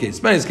 What's the case?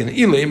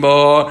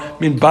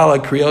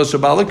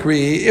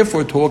 If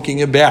we're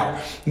talking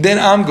about, then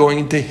I'm going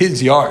into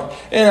his yard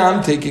and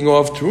I'm taking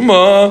off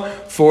Truma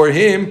for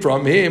him,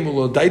 from him.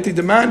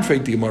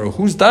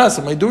 Whose das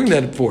am I doing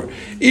that for?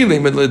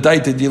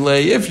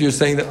 If you're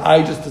saying that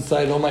I just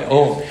decided on my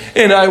own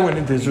and I went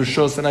into his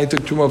rishos and I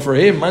took Truma for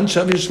him,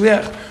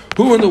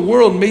 who in the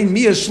world made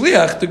me a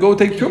shliach to go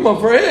take Truma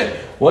for him?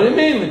 What do you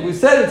mean? Like we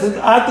said, it says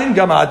atim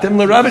gamatim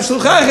l'rabbi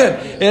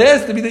shluchachem. It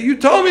has to be that you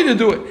told me to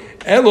do it.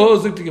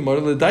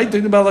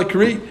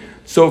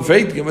 So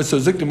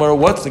Zik Gemara,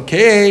 what's the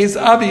case?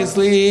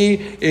 Obviously,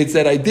 it's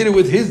that I did it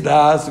with his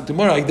das. Zik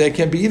Gemara, that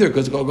can't be either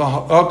because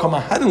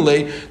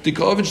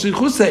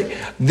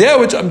that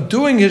which I'm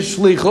doing his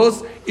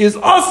shlichus is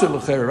also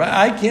right?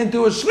 I can't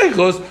do a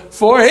shlichus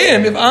for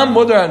him. If I'm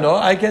mother ano,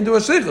 I can't do a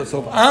shlichus.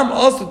 So if I'm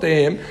also to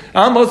him,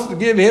 I'm also to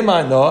give him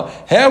ano.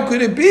 How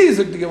could it be,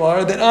 Zik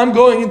Gemara, that I'm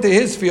going into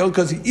his field?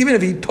 Because even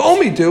if he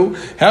told me to,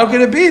 how could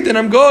it be that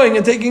I'm going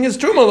and taking his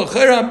truma?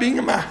 I'm being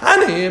a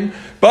mahanim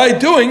by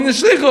doing the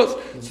shlichus.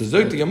 So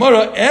Zok the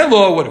Gemara,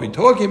 Elo, what are we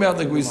talking about?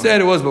 Like we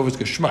said, it was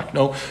geschmack.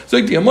 No,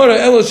 Zok the Gemara,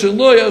 Elo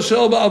shelo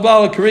yashel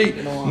ba'al kri.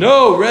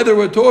 No, rather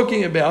we're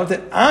talking about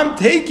that I'm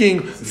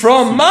taking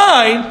from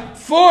mine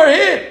for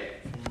him.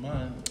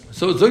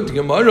 So Zok the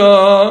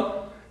Gemara,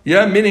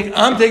 yeah, meaning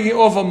I'm taking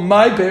off of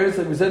my parents,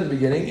 like we said in the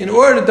beginning, in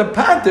order to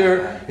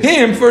pater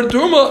him for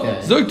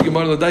truma. Zok the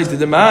Gemara, l'daiti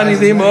the mani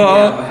lima.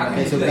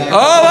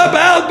 Oh,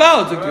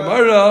 about Zok the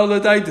Gemara,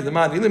 l'daiti the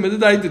mani lima,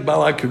 l'daiti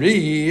ba'al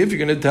kri. If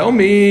you're going to tell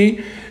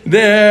me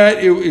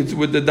that it's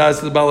with the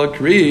das of the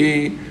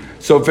balakri.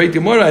 So Feit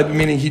Gemara,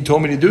 meaning he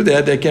told me to do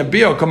that. That can't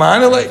be. Oh, come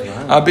on,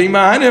 I'm being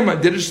mahanim. I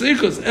did a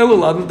shlichus.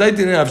 Elulad, I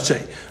didn't have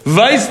shay.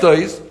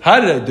 Vaistois, how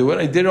did I do it?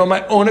 I did it on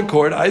my own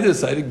accord. I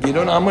decided,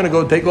 Gidon, I'm going to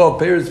go take off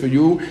pairs for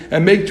you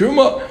and make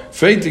truma.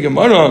 Feit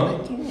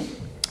Gemara.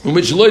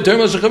 If you're going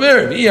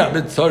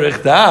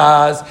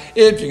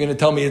to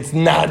tell me it's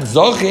not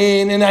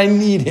Zochin and I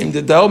need him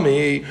to tell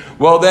me,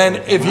 well then,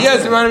 if he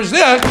has to run a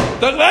shliach,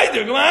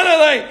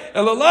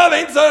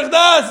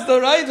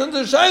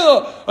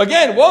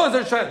 again, what was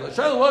the Shiloh?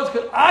 Shiloh was,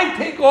 could I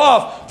take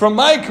off from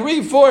my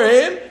kri for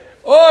him?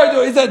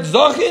 Or is that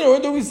Zochin? Or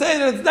do we say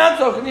that it's not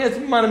Zochin? He has to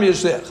be man of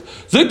Yeshliach.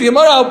 Zuk the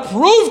Gemara, I'll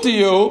prove to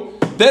you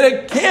that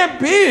it can't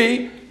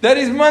be that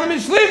he's man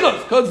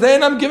mishlichos, because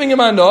then I'm giving him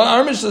a no.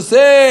 Our Mishnah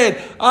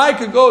said I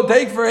could go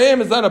take for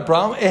him. It's not a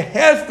problem. It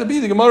has to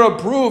be the Gemara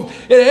approved.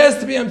 It has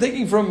to be I'm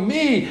taking from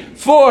me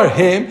for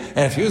him. And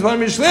if he was man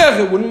mishlich,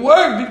 it wouldn't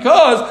work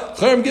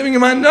because I'm giving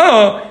him a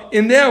no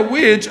in that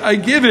which I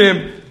give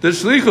him the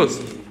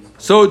shlichos.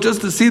 So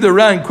just to see the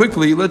Ran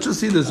quickly, let's just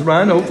see this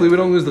Ran. Hopefully we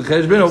don't lose the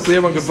cheshbon. Hopefully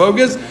everyone can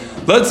focus.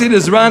 Let's see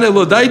this Ran.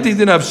 Elodaiti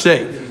din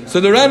avshei. So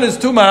the Ran is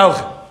two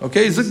ma'alchim.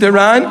 Okay, Zuk the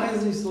Ran. Why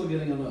is he still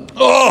getting enough?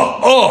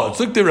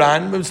 Zuk the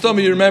Ran. Still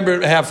me, you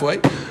remember halfway.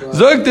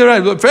 Zuk the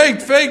Ran. Fake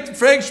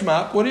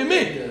shmap. What do you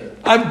mean?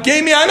 I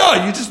know.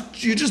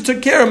 You just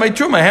took care of my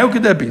truma. How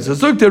could that be? So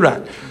Zuk the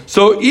Ran.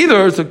 So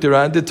either Zuk the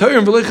Ran, the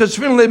Torah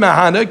v'lechashvin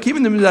le'mahana,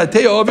 keeping the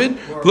midatei ovid,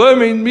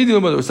 glory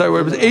medium. Sorry,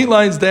 where it was 8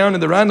 lines down in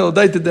the Ran,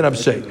 l'daita den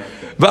avshei.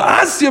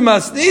 V'asya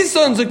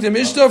masnison Zuk the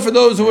Mishnah. For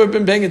those who have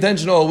been paying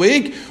attention all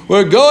week,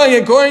 we're going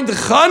according to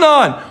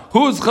Chanan.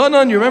 Who's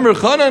Chanan? You remember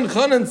Chanan?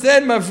 Chanan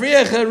said,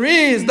 "Mafriach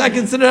hari is not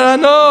considered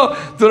ano."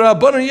 The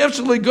Rabbanon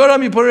yevshel legora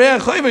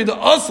miporeach chayvei. The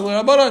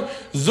asl Rabbanon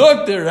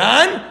Zuk the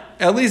Ran.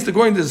 At least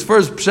according to this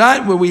first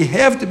pshat, where we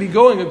have to be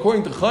going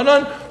according to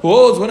Chanan, who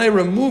holds when I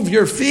remove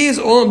your fees,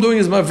 all I'm doing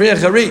is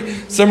mafriach hari.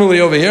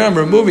 Similarly over here, I'm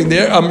removing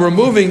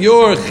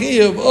your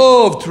chiyuv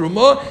of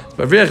truma,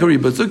 mafriach hari.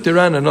 But Zuk the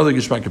Ran, another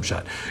geshmak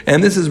pshat,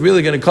 and this is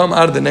really going to come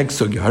out of the next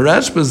sugya.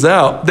 Harash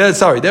Bazal.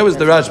 That was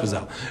the Rash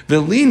Bazal.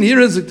 V'li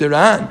nira Zuk the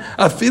Ran,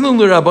 afilun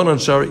l'Rabbanon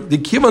shari. The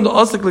kivan the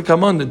asik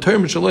l'kaman the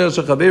term shalei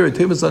shachaver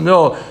tevis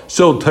ano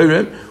shel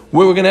terem.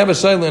 We're going to have a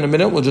shayla in a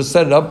minute. We'll just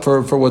set it up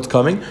for what's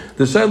coming.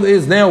 The shayla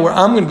is now where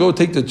I'm going to go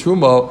take the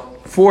truma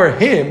for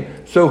him.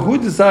 So who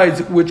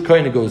decides which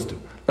kind it goes to?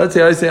 Let's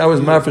say I was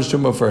mafresh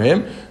truma for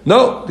him.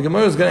 No, the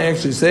Gemara is going to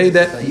actually say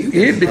that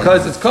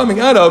because it's coming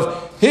out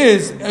of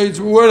it's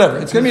whatever.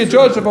 It's going to be a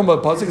judge from a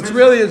pasuk. It's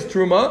really his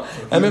truma,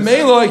 and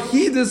Memela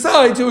he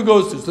decides who it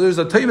goes to. So there's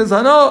a tevis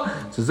hana.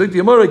 So Zik the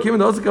Gemara came in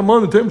the asik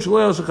amon the term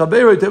shalei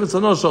shachaber tevis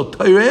hana shal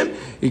tayrim.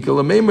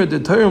 Ikalamemer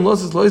the tayrim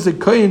losses loisek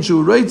kayin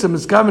shu writes a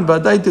miskaven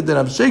v'adaited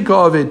and avsheka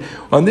of it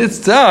on this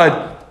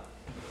side.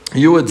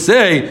 You would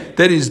say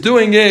that he's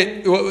doing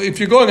it. If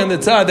you're going on the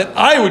tzad that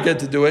I would get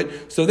to do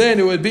it, so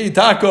then it would be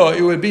taka.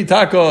 It would be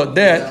taka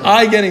that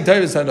I getting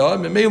tavis hano.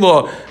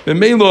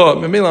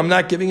 Memelo. I'm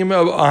not giving him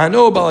a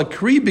hano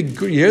balakri.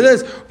 You hear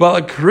this?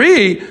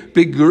 Balakri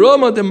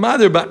bigroma the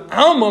mother, but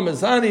alma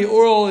masani.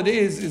 Or all it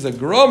is a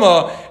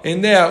groma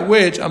in that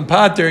which I'm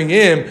patering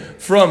him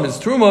from his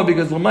truma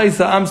because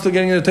lamaisa I'm still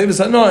getting the tavis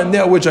hano and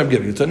that which I'm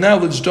giving. So now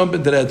let's jump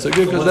into that. So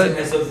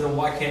then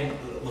why can't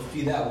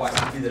Lafi that? Why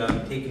can't it be that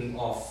I'm taking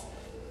off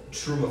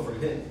truma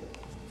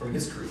from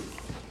his crew?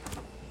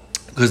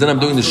 Because then I'm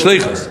doing the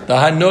shlichus. The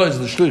hano is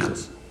the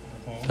shlichus.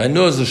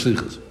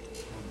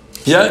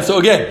 Yeah. So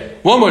again,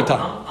 one more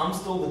time. I'm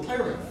still the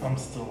tyrant.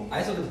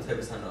 I still get the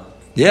tyrant hano.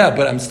 Yeah,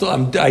 but I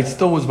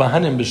still was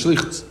bahanim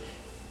b'shlichus.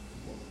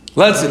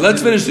 Let's see.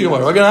 Let's finish the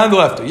Gemara. We're going to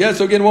handle after. Yeah.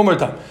 So again, one more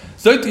time.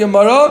 So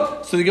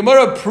the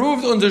Gemara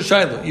proved under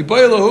Shiloh.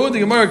 The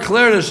Gemara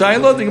cleared the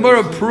Shiloh. The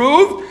Gemara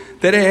proved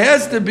that it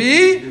has to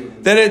be.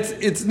 That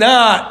it's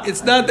not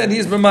that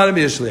he's b'manam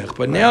yishliach.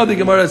 But now the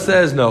Gemara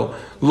says no.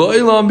 Lo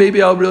ilam,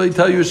 maybe I'll really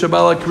tell you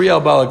shabalakri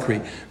al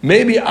balakri.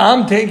 Maybe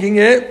I'm taking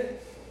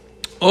it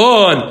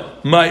on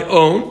my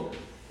own.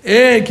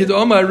 And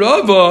kid'omar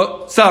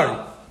rava. Sorry.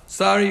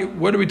 Sorry,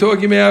 what are we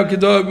talking about?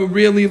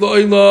 Really,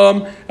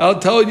 lo'ilam. I'll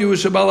tell you,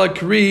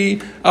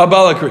 shabalakri,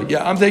 balakri.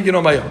 Yeah, I'm taking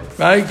on my own,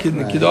 right?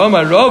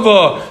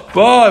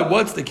 But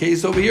what's the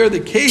case over here? The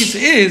case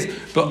is,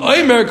 that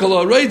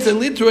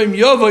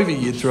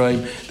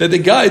the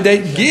guy that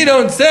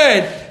Gidon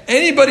said,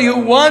 anybody who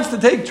wants to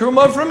take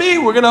truma from me,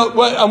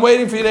 I'm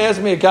waiting for you to ask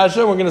me a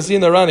kasha. We're gonna see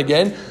in the run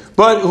again.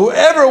 But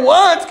whoever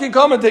wants can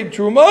come and take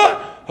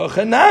truma.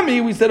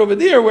 Hachanami, we said over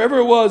there, wherever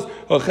it was,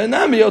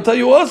 Hachanami, I'll tell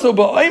you also,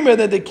 but Omer,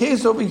 that the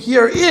case over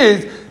here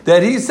is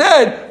that he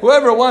said,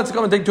 whoever wants to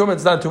come and take Tumah,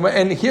 it's not Tumah.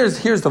 And here's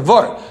the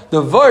Vart.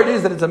 The Vart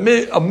is that it's a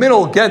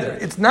middle gather.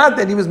 It's not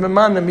that he was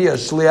Meman Namiyah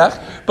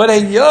Shliach, but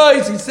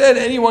he said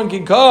anyone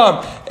can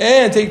come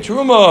and take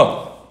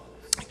Truma.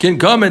 Can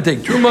come and take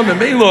truma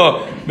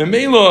memela.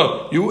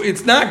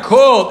 It's not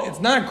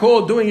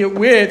called doing it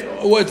with,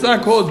 or it's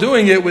not called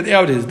doing it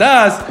without his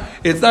das.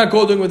 It's not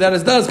called doing it without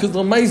his das because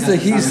L'maisa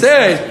he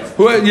said,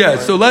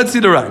 So let's see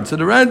the Ran. So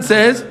the Ran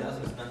says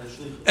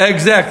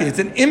exactly. It's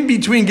an in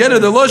between. Get it.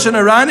 The Lashon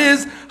Ran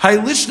is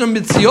haylishna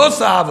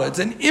mitzios ava. It's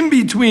an in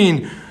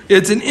between.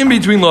 It's an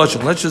in-between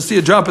lashon. Let's just see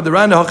a drop of the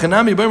Ran.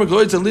 Hachanami b'mer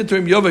gloitz and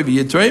litrim yovei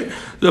v'yitrim.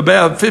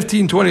 About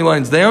 15-20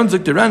 lines down.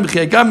 Zuk the Ran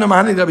b'chei gavna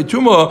mahani gabi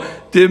tumo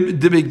de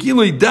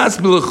begilui das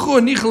b'lechu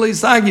nichalei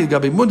sagi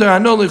gabi mudar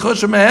hanol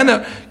lechosher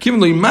mehena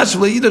kivlui mash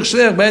v'leidach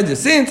shleich b'ed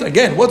sins.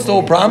 Again, what's the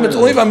whole problem? It's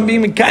only if I'm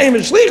being mekayim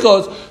and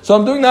shlichos, so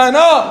I'm doing that.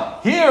 No,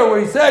 here where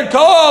he said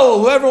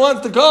call whoever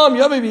wants to come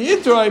yovei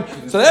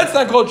v'yitrim. So that's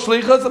not called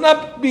shlichos. I'm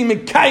not being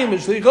mekayim and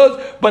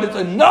shlichos, but it's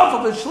enough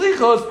of a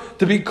shlichos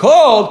to be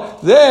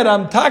called that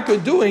I'm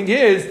doing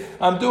his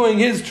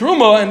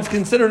truma, and it's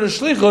considered a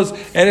shlichus,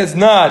 and it's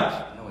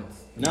not.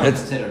 It's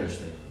considered a shlichus.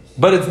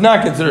 But it's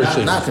not considered a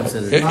shlichus. Not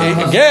considered.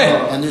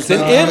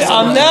 Again,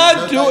 I'm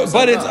not doing,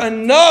 but it's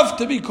enough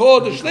to be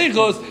called a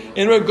shlichus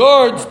in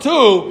regards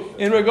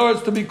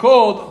to be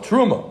called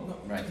truma.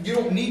 Right. You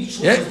don't need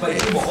shlichus by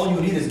truma. All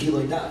you need is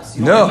gilui das.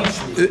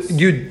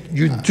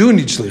 You do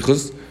need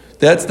shlichus.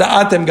 That's the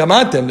atem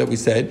gamatem that we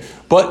said.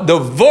 But the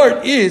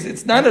vort is,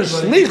 it's not a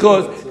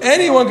shlichos.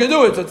 Anyone can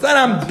do it. So it's not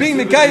I'm being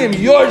mekayim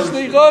your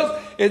shlichos.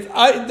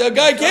 The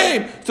guy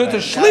came. So it's a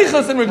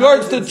shlichos in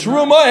regards to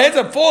truma. Hence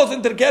it falls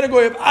into the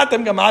category of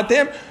atem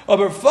gamatem. Of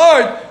a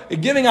fart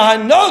giving a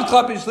hanol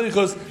klapi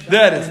shlichos.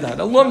 That it's not.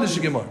 Alum the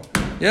shigimor.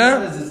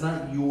 Yeah? It's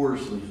not your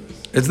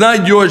shlichos. It's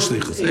not your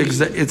shlichus.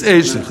 It's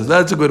a shlichus.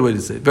 That's a good way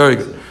to say it. Very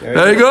good.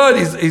 Very good.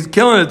 He's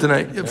killing it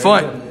tonight.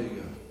 Fine.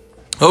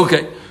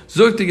 Okay.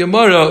 Zuk the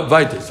Gemara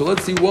Vaiter. So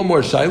let's see one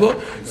more Shiloh.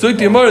 Zuk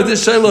the Gemara,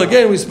 this Shiloh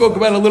again, we spoke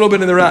about a little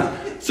bit in the Ran.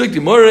 Zuk the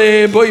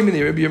Gemara,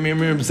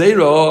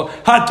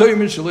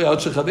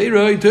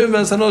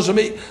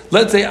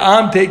 let's say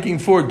I'm taking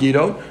 4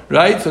 Gidon,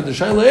 right? So the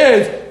Shiloh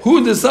is,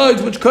 who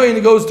decides which coin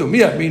it goes to?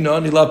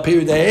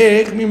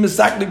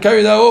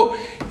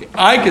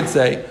 I could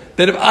say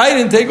that if I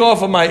didn't take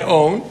off on my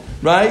own,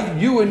 right,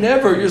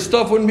 your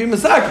stuff wouldn't be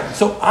masakin.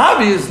 So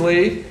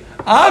obviously,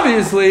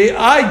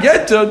 I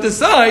get to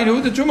decide who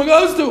the truma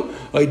goes to.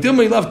 Or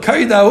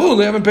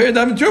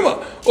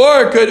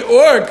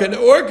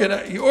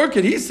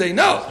could he say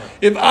no?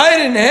 If I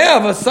didn't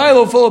have a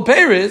silo full of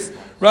Paris,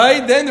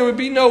 right, then there would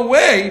be no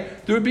way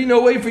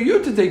for you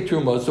to take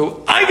truma.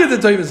 So I get to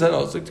tell you the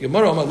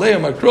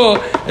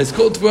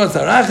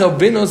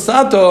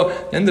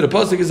and the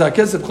pasuk is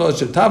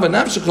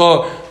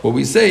what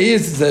we say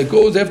is that it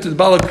goes after the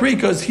balakri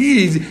because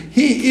he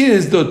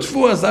is the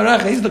tfuas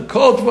aracha, he's the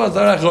kol tfuas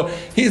aracha,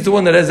 he's the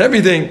one that has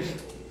everything.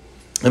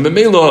 And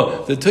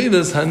Memelo, the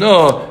Tevis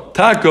Hano,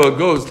 Taka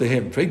goes to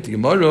him. This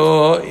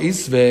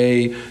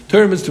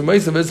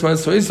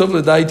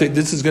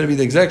is going to be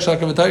the exact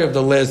shakavataya of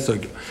the last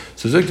sukkah.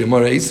 So the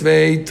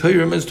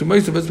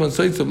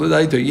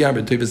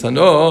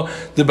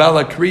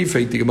Balakri, if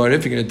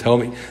you're going to tell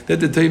me that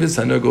the Tevis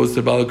Hano goes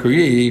to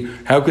Balakri,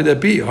 how could that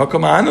be? How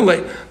come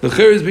Mahanale? The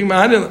Chir is being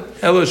Mahanale.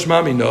 Elo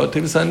Shmami no,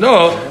 Tevis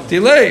Hano,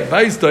 delay.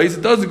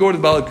 It doesn't go to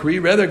the Balakri,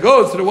 rather it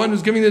goes to the one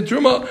who's giving the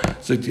Truma.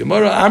 So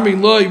Amri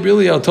Lo,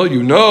 really, I'll tell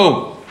you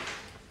no.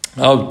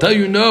 And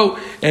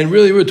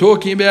really we're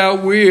talking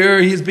about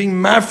where he's being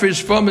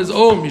mafresh from his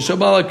own.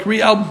 Mishabalakri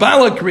al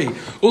balakri.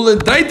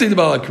 Uledaiti the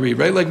balakri,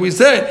 right? Like we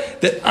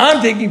said, that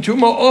I'm taking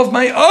truma off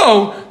my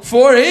own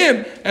for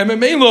him. And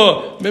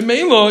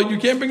memelo, you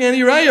can't bring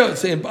any raya.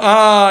 Saying,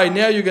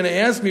 now you're going to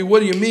ask me,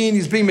 what do you mean?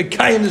 He's being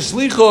mekayim the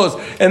shlichos,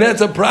 and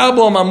that's a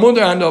problem. I'm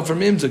mudar hando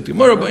from him.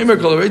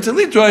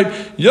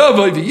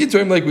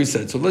 Like we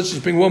said. So let's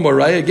just bring one more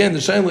raya. Again, the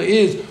shaila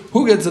is,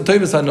 who gets the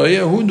Tevis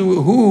Hanoya?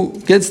 Who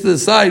gets to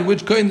decide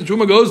which coin the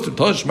truma goes to?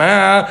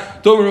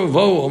 Toshma,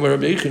 Domeravo, Omer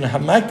Rabbeichin,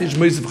 Hamakdish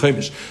Moisef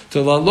Chaimish.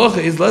 So the halacha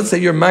is, let's say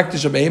you're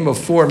makdish a behema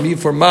for me,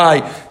 for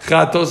my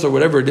chatos or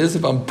whatever it is.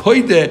 If I'm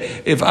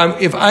poide, if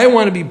I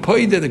want to be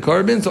paid the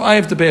carbon, so I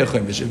have to pay a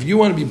chaimish. If you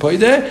want to be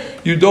paid,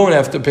 you don't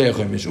have to pay a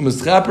chaimish.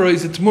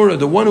 Is a tmura.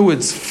 The one who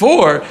it's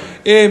for,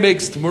 it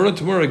makes tmura.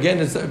 Tmura again.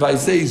 If I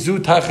say zu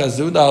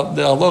tachazu,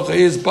 the halacha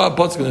is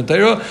pasuk in the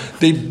Torah.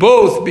 They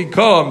both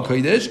become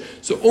kodesh.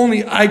 So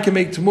only I can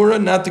make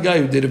tmura, not the guy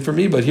who did it for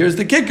me. But here's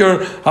the kicker: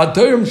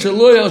 hatorim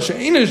shaloi al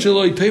she'ina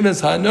shaloi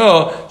toivas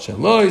hano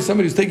shaloi.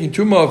 Somebody who's taking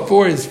truma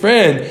for his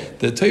friend.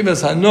 The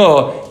toivas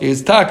hano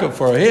is taka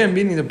for him,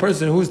 meaning the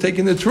person who's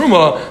taking the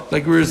truma,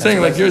 like we were saying,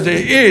 like yours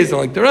is,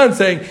 or like the Ran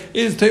saying,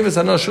 is toivas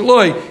hano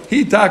shaloi.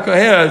 He taka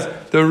has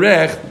the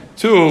rech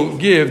to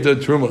give the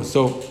truma.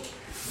 So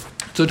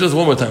just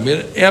one more time, we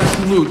had an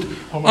absolute,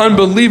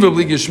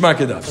 unbelievably geshmak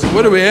edaf. So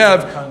what do we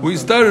have? We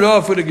started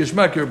off with a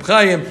geshmak Reb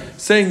Chaim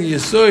saying the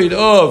yisoid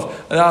of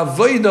an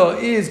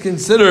avoida is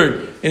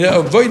considered, in an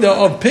avoida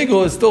of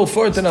pigel is still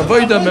fort an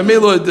avoida.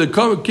 Memelo the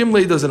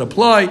kimlei doesn't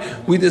apply.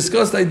 We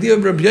discussed the idea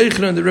of Rabbi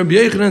Yochanan. The Rabbi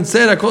Yochanan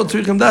said, "I call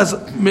tzrichim das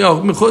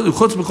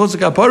chutz b'chutz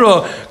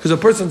kapara," because a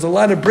person's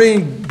allowed to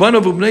bring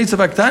banav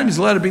ubneisav aktanim. He's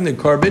allowed to bring the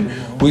carbon.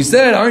 We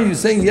said, "Aren't you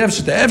saying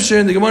yefsher to efsher?"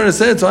 And the Gemara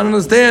said, "So I don't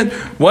understand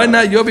why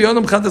not yobi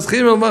onam chatas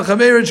chimel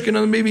machaverich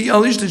can maybe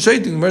alish the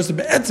shaitim." The Gemara said,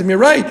 "Be'etzim, you're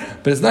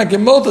right, but it's not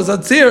gemoltas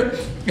atzir."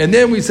 And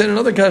then we said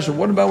another kasha.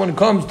 What about when it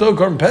comes to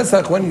Korban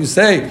Pesach? When you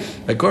say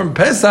like Korban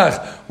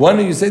Pesach, why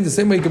don't you say the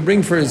same way you can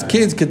bring for his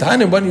kids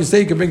ketanim? Why don't you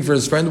say you can bring for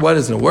his friend? Why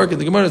doesn't it work? And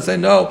the Gemara say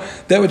no,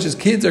 that which his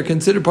kids are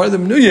considered part of the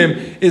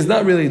menuyim is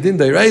not really din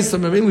dayraisa.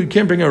 You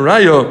can't bring a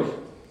rayo.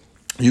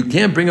 You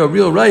can't bring a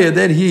real raya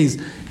that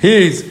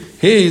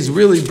he's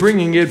really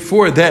bringing it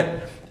for that.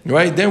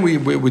 Right? Then we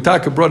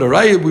talk about a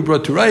raya. We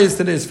brought two rayas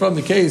today. It's from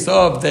the case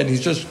of that he's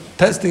just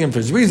testing him for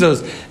his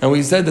rizos, and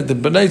we said that the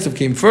B'naisav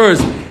came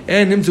first,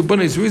 and him to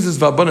B'nais rizos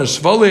v'abana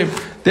shvalim.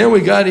 Then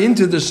we got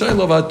into the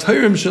shayla of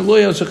ha'tayrim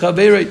shaloya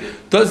shechaverei.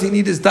 Does he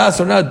need his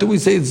das or not? Do we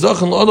say it's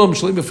zachan l'adam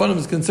shli b'fanav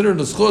is considered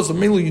a schos? So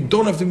mainly you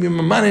don't have to be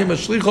mamanim a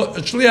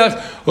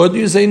shliach, or do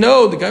you say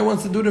no? The guy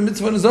wants to do the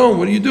mitzvah on his own.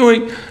 What are you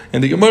doing?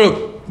 And the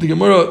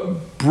Gemara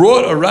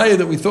brought a raya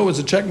that we thought was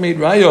a checkmate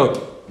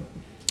raya.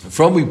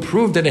 From we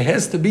proved that it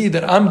has to be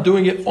that I'm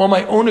doing it on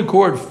my own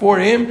accord for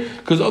him,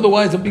 because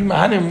otherwise I'm being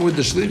mahanim with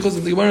the shlichus.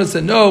 And the Gemara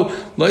said, no,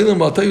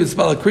 Leilim, I'll tell you it's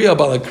balakri.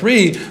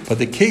 But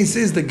the case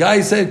is the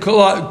guy said,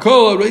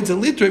 Kol writes a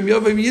litrim,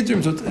 Yovim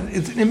Yitrim. So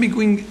it's in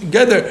between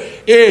together.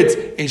 It's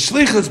a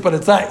shlichus, but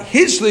it's not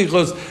his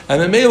shlichus.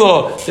 And the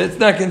melo, that's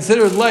not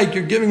considered like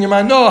you're giving him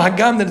no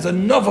hagam, that it's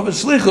enough of a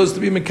shlichus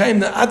to be mekayim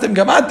the atem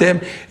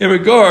gamatem in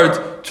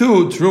regard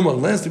to truma.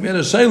 Last time we had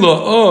a shayla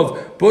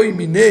of boy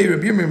minei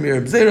Rabbi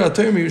Yirmiyah Zera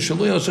Atoyim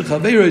Yishaloy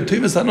Shechaveirei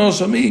Tuivas Hano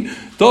Shami.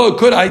 Though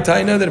could I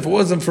taina that if it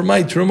wasn't for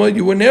my truma,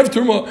 you wouldn't have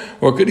truma?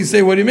 Or could he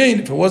say, what do you mean?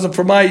 If it wasn't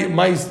for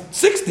my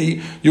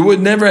 60, you would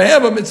never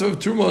have a mitzvah of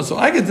truma. So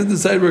I get to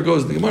decide where it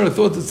goes. The Gemara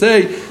thought to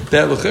say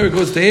that L'cher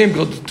goes to him,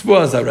 go to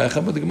Tvua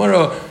Zarecha, but the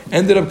Gemara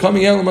ended up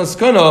coming out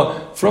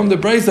Maskana from the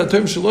Brayis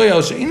Atoyim Shaloy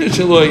Al Sheina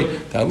Shaloy.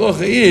 The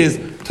halacha is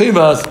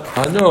Tuivas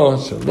Hano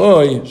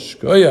Shaloy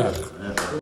Shkoyach.